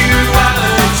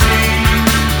 Sexuality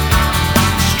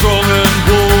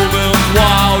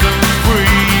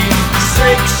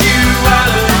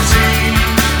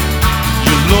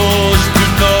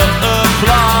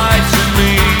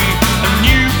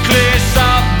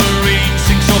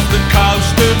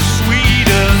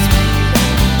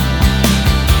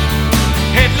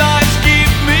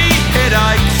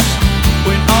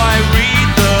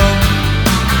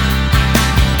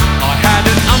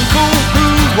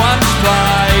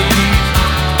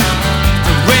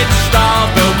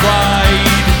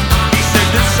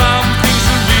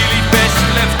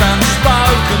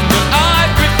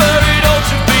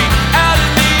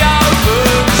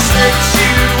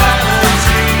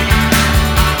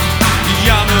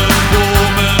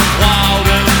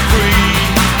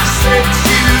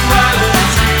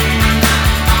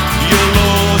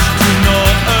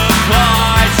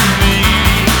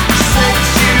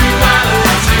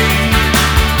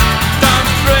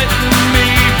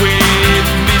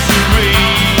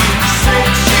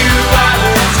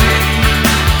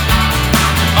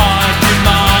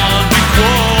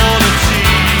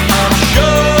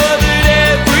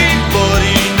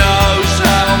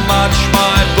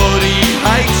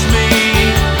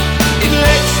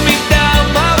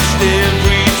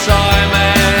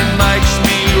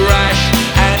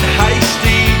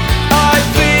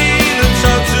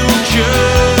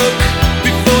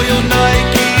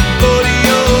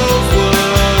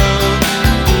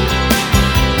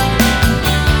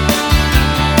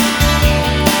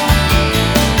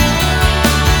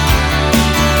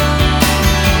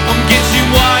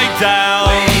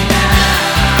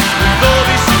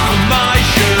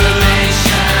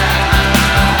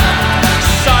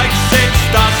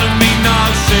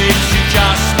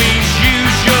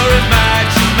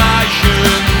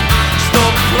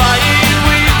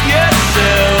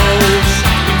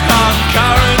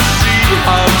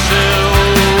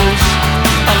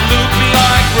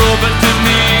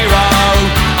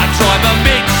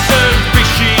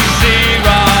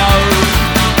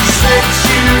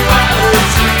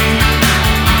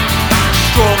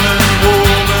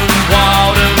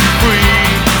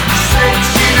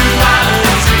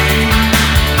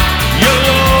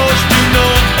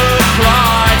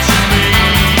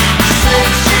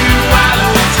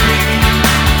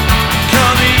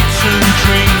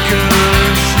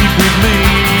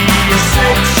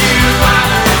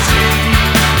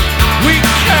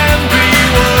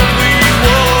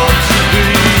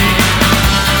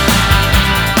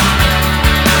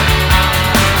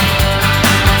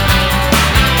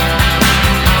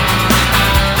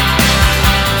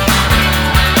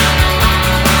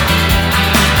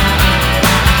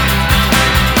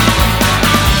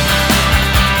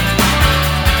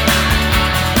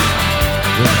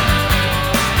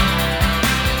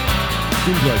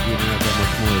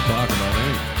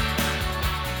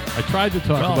tried to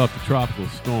talk about the tropical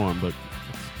storm, but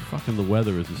fucking the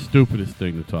weather is the stupidest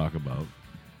thing to talk about.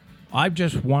 I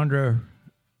just wonder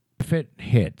if it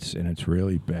hits and it's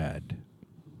really bad,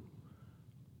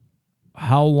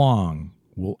 how long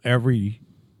will every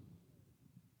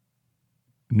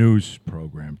news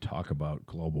program talk about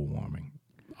global warming?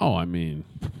 Oh, I mean,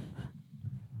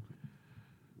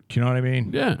 Do you know what I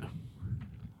mean? yeah.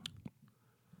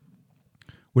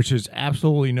 Which is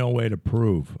absolutely no way to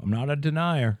prove. I'm not a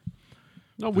denier.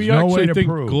 No, we There's no way actually to think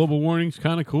prove. global warming's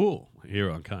kind of cool here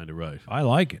on Kind of Right. I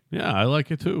like it. Yeah, I like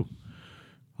it too.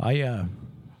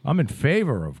 I'm in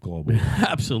favor of global warming.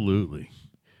 Absolutely.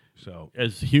 So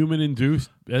As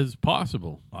human-induced as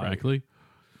possible, frankly.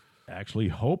 actually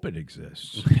hope it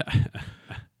exists.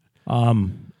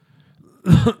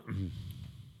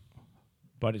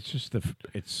 But it's just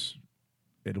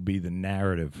it'll be the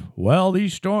narrative. Well,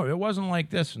 these storms, it wasn't like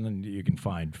this, and then you can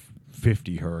find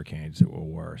 50 hurricanes that were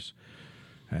worse,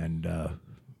 and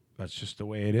that's just the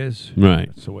way it is. Right.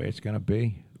 That's the way it's going to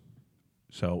be.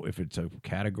 So if it's a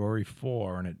Category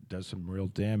 4 and it does some real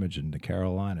damage in the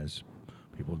Carolinas,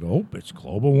 people go, "Oh, it's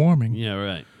global warming." Yeah,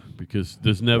 right. Because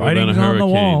there's never Writing's been a on the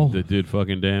wall. hurricane that did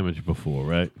fucking damage before,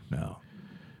 right? No.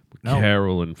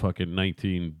 Carol in fucking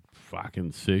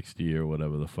 1960 or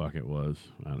whatever the fuck it was.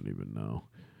 I don't even know.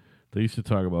 They used to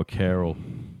talk about Carol.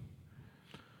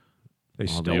 They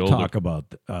the still older- talk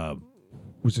about.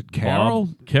 Was it Carol?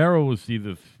 Carol was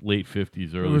either late 50s, early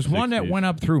 60s. There was one that went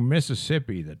up through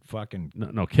Mississippi that fucking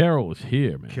No, Carol was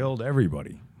here, man. killed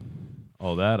everybody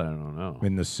Oh, that I don't know.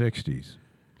 in the 60s.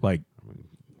 Like,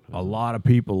 a lot of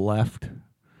people left.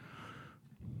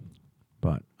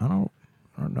 But I don't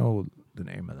know the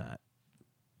name of that.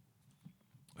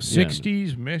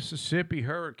 60s Mississippi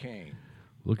hurricane.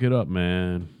 Look it up,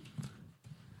 man.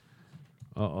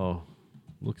 Uh-oh.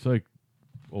 Looks like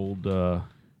old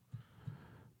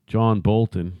John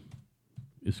Bolton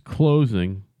is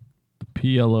closing the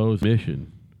PLO's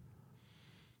mission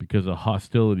because of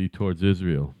hostility towards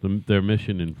Israel. Their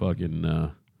mission in fucking,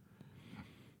 is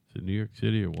it New York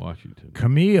City or Washington?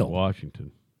 Camille.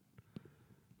 Washington.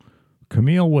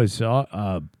 Camille was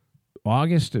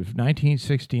August of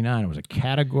 1969. It was a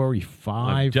Category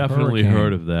 5 I've definitely hurricane.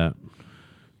 heard of that.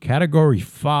 Category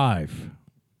 5.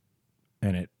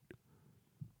 And it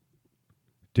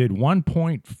did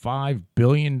 $1.5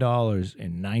 billion in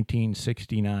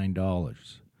 1969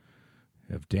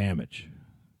 of damage.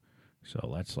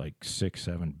 So that's like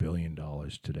 $6-7 billion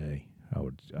today. I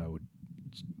would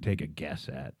take a guess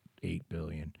at $8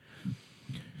 billion.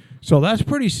 So that's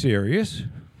pretty serious.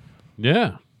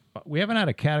 Yeah. We haven't had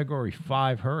a Category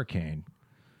 5 hurricane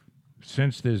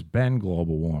since there's been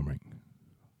global warming.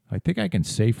 I think I can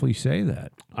safely say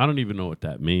that. I don't even know what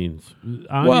that means.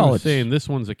 I'm Well, even it's- saying this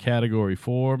one's a Category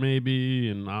 4 maybe,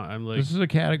 and I'm like, This is a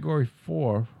Category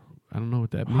 4, I don't know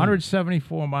what that means.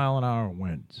 174 mile an hour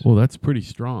winds. Well, that's pretty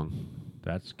strong.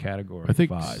 That's Category I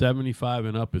think 5. 75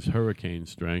 and up is hurricane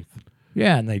strength.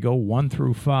 Yeah, and they go 1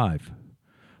 through 5.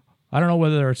 I don't know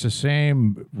whether it's the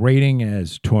same rating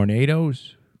as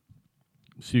tornadoes.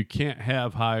 So you can't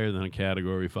have higher than a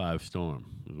Category 5 storm,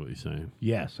 is what you're saying.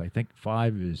 Yes, I think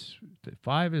 5 is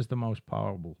the most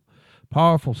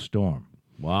powerful storm.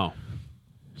 Wow.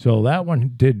 So that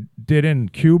one did in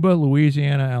Cuba,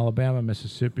 Louisiana, Alabama,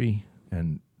 Mississippi,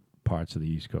 and parts of the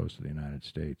East Coast of the United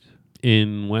States.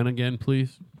 In when again,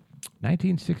 please?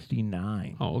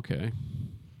 1969. Oh, okay.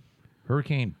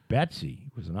 Hurricane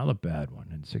Betsy was another bad one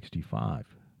in 65.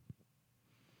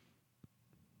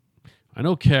 I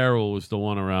know Carol was the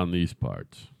one around these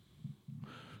parts.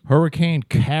 Hurricane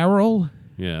Carol?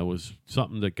 Yeah, it was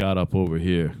something that got up over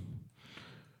here.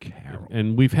 Carol.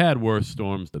 And we've had worse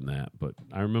storms than that, but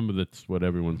I remember that's what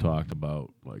everyone talked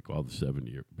about, like all the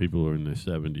 70 people who are in their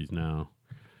 70s now.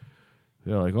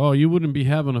 They're like, oh, you wouldn't be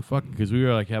having a fucking, because we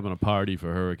were like having a party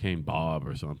for Hurricane Bob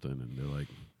or something, and they're like,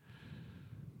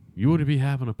 you wouldn't be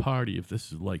having a party if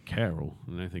this is like Carol.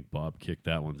 And I think Bob kicked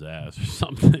that one's ass or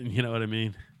something, you know what I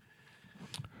mean?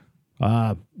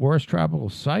 Worst tropical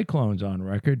cyclones on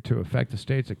record to affect the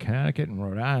states of Connecticut and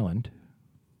Rhode Island.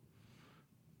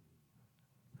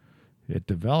 It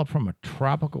developed from a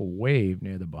tropical wave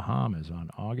near the Bahamas on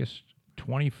August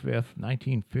 25th,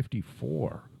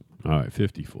 1954. All right,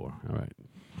 54. All right.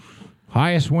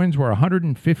 Highest winds were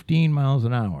 115 miles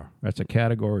an hour. That's a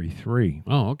Category 3.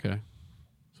 Oh, okay.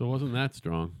 So it wasn't that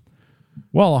strong.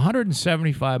 Well,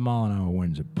 175 mile an hour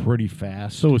winds are pretty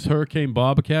fast. So was Hurricane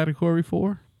Bob a Category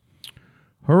 4?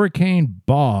 Hurricane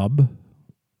Bob,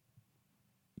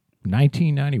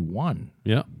 1991.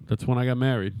 Yeah, that's when I got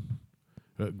married.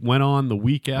 Went on the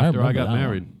week after I remember got that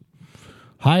married.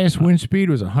 Highest wind speed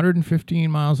was 115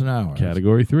 miles an hour.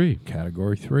 Category 3.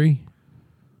 Category 3.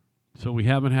 So we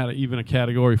haven't had even a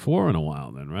Category 4 in a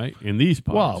while then, right? In these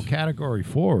parts. Well, Category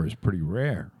 4 is pretty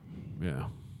rare, yeah.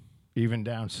 even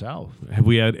down south. Have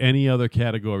we had any other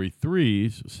Category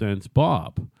 3s since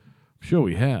Bob? Sure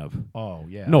we have. Oh,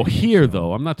 yeah. No, I think here, so.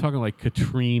 though. I'm not talking like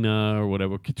Katrina or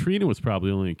whatever. Katrina was probably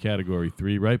only in Category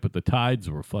 3, right? But the tides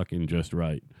were fucking just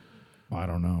right I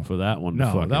don't know. for that one.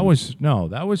 No,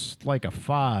 that was like a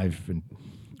 5, and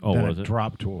then was it it?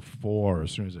 dropped to a 4 as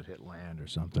soon as it hit land or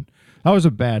something. That was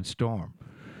a bad storm.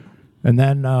 And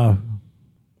then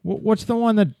what's the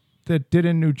one that did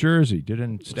in New Jersey? Did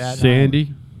in Staten Sandy.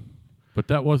 Island? But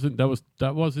that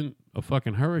wasn't a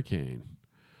fucking hurricane.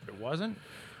 It wasn't?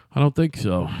 I don't think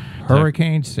so.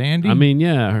 Hurricane Sandy? I mean,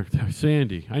 yeah,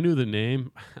 Sandy. I knew the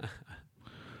name.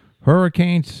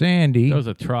 Hurricane Sandy. That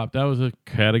was a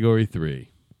Category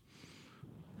 3.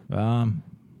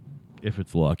 If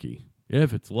it's lucky.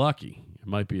 If it's lucky, it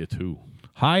might be a 2.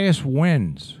 Highest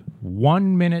winds,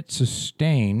 1 minute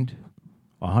sustained,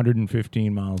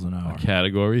 115 miles an hour.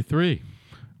 Category 3.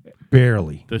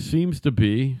 Barely. There seems to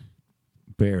be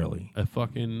Barely. a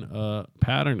fucking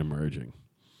pattern emerging.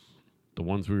 The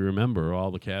ones we remember are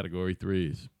all the Category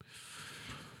 3s.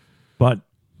 But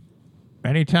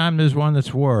anytime there's one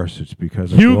that's worse, it's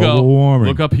because of Hugo. global warming.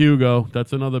 Look up Hugo.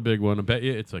 That's another big one. I bet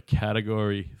you it's a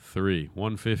Category 3.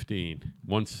 115,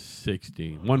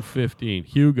 116, 115.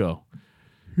 Hugo.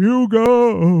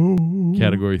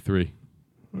 Category 3.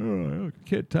 I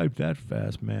can't type that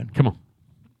fast, man. Come on.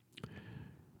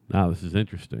 Now, this is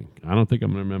interesting. I don't think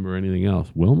I'm going to remember anything else.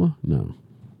 Wilma? No.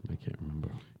 I can't remember.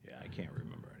 Yeah, I can't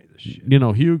remember any of this shit. You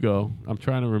know, Hugo. I'm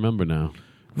trying to remember now.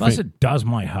 Unless it does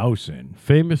my house in.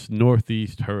 Famous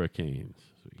Northeast hurricanes.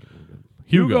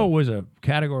 Hugo was a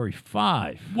Category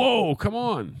 5. Whoa, come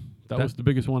on. That was the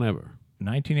biggest one ever.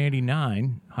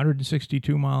 1989,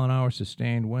 162 mile an hour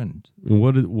sustained winds. And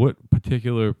what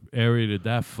particular area did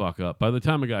that fuck up? By the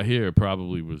time I got here, it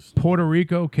probably was Puerto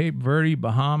Rico, Cape Verde,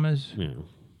 Bahamas.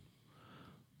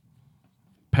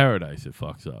 Paradise it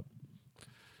fucks up.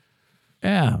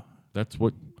 Yeah. That's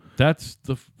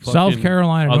the fucking South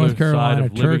Carolina, other North side Carolina,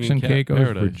 of living Turks and in Caicos,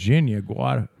 paradise. Virginia,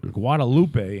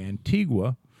 Guadalupe,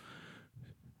 Antigua,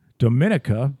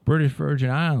 Dominica, British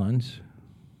Virgin Islands,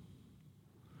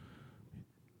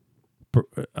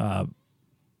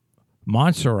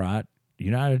 Montserrat,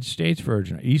 United States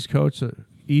Virgin, East Coast of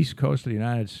the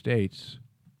United States,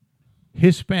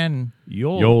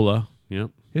 Yola,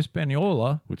 yep,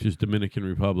 Hispaniola, which is Dominican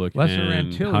Republic, Lesser and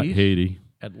Antilles, Haiti.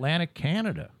 Atlantic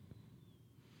Canada.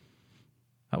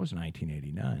 That was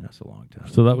 1989. That's a long time.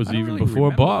 So that was I don't even really before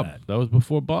remember Bob. that. That was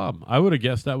before Bob. I would have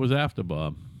guessed that was after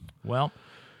Bob. Well,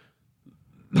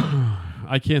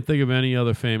 I can't think of any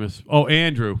other famous. Oh,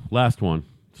 Andrew, last one.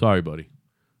 Sorry, buddy.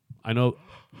 I know.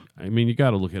 I mean, you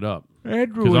got to look it up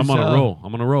Andrew because was, I'm on a roll.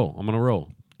 I'm on a roll.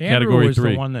 Andrew Category was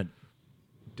 3. the one that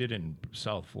did in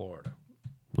South Florida.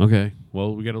 Okay.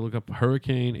 Well, we got to look up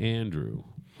Hurricane Andrew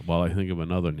while I think of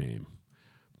another name.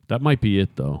 That might be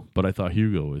it, though. But I thought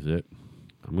Hugo was it.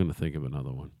 I'm going to think of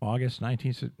another one. August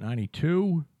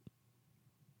 1992.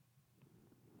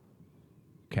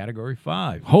 Category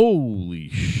 5. Holy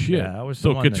shit. Yeah, that was the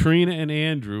so one that- Katrina and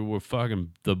Andrew were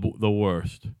fucking the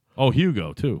worst. Oh,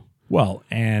 Hugo, too. Well,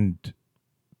 and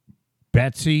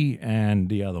Betsy and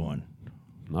the other one.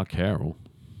 Not Carol.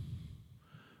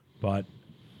 But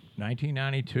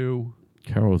 1992,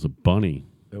 Carol was a bunny.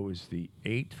 it was the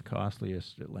 8th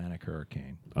costliest Atlantic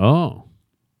hurricane. Oh.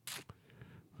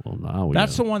 Well, now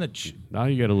That's the one that... now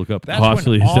you got to look up That's when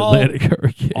costliest all- Atlantic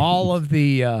hurricane. all of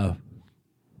the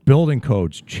building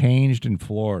codes changed in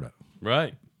Florida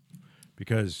Right.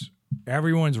 because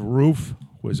everyone's roof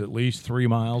was at least 3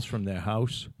 miles from their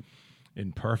house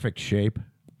in perfect shape.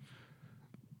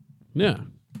 Yeah.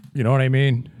 You know what I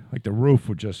mean? Like the roof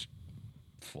would just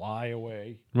fly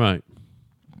away. Right.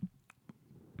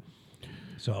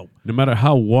 So, No matter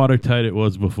how watertight it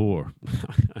was before,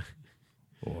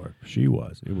 or she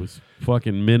was. it was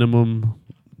fucking minimum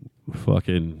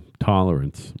fucking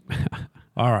tolerance.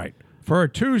 All right. For a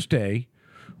Tuesday,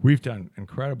 we've done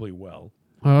incredibly well.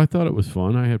 Oh, I thought it was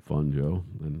fun. I had fun, Joe.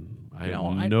 And I You have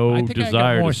know, no I think I got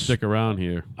desire more to stick around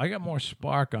here. I got more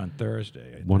spark on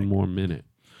Thursday. I One think. more minute.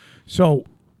 So,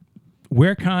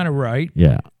 we're kind of right,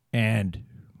 Yeah. and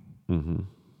Mm-hmm.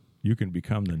 you can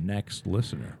become the next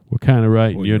listener. We're kind of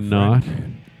right, Or and you're your not. friend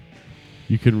can.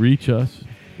 You can reach us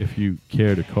if you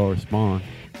care to correspond.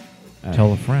 at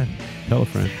Tell a friend. Tell a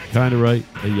friend.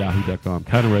 Kindofright@yahoo.com.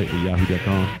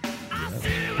 Kindofright@yahoo.com.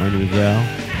 My name is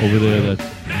Al. Over there,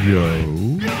 that's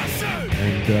Joe.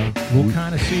 And We'll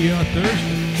kind of see you on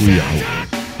Thursday. we out.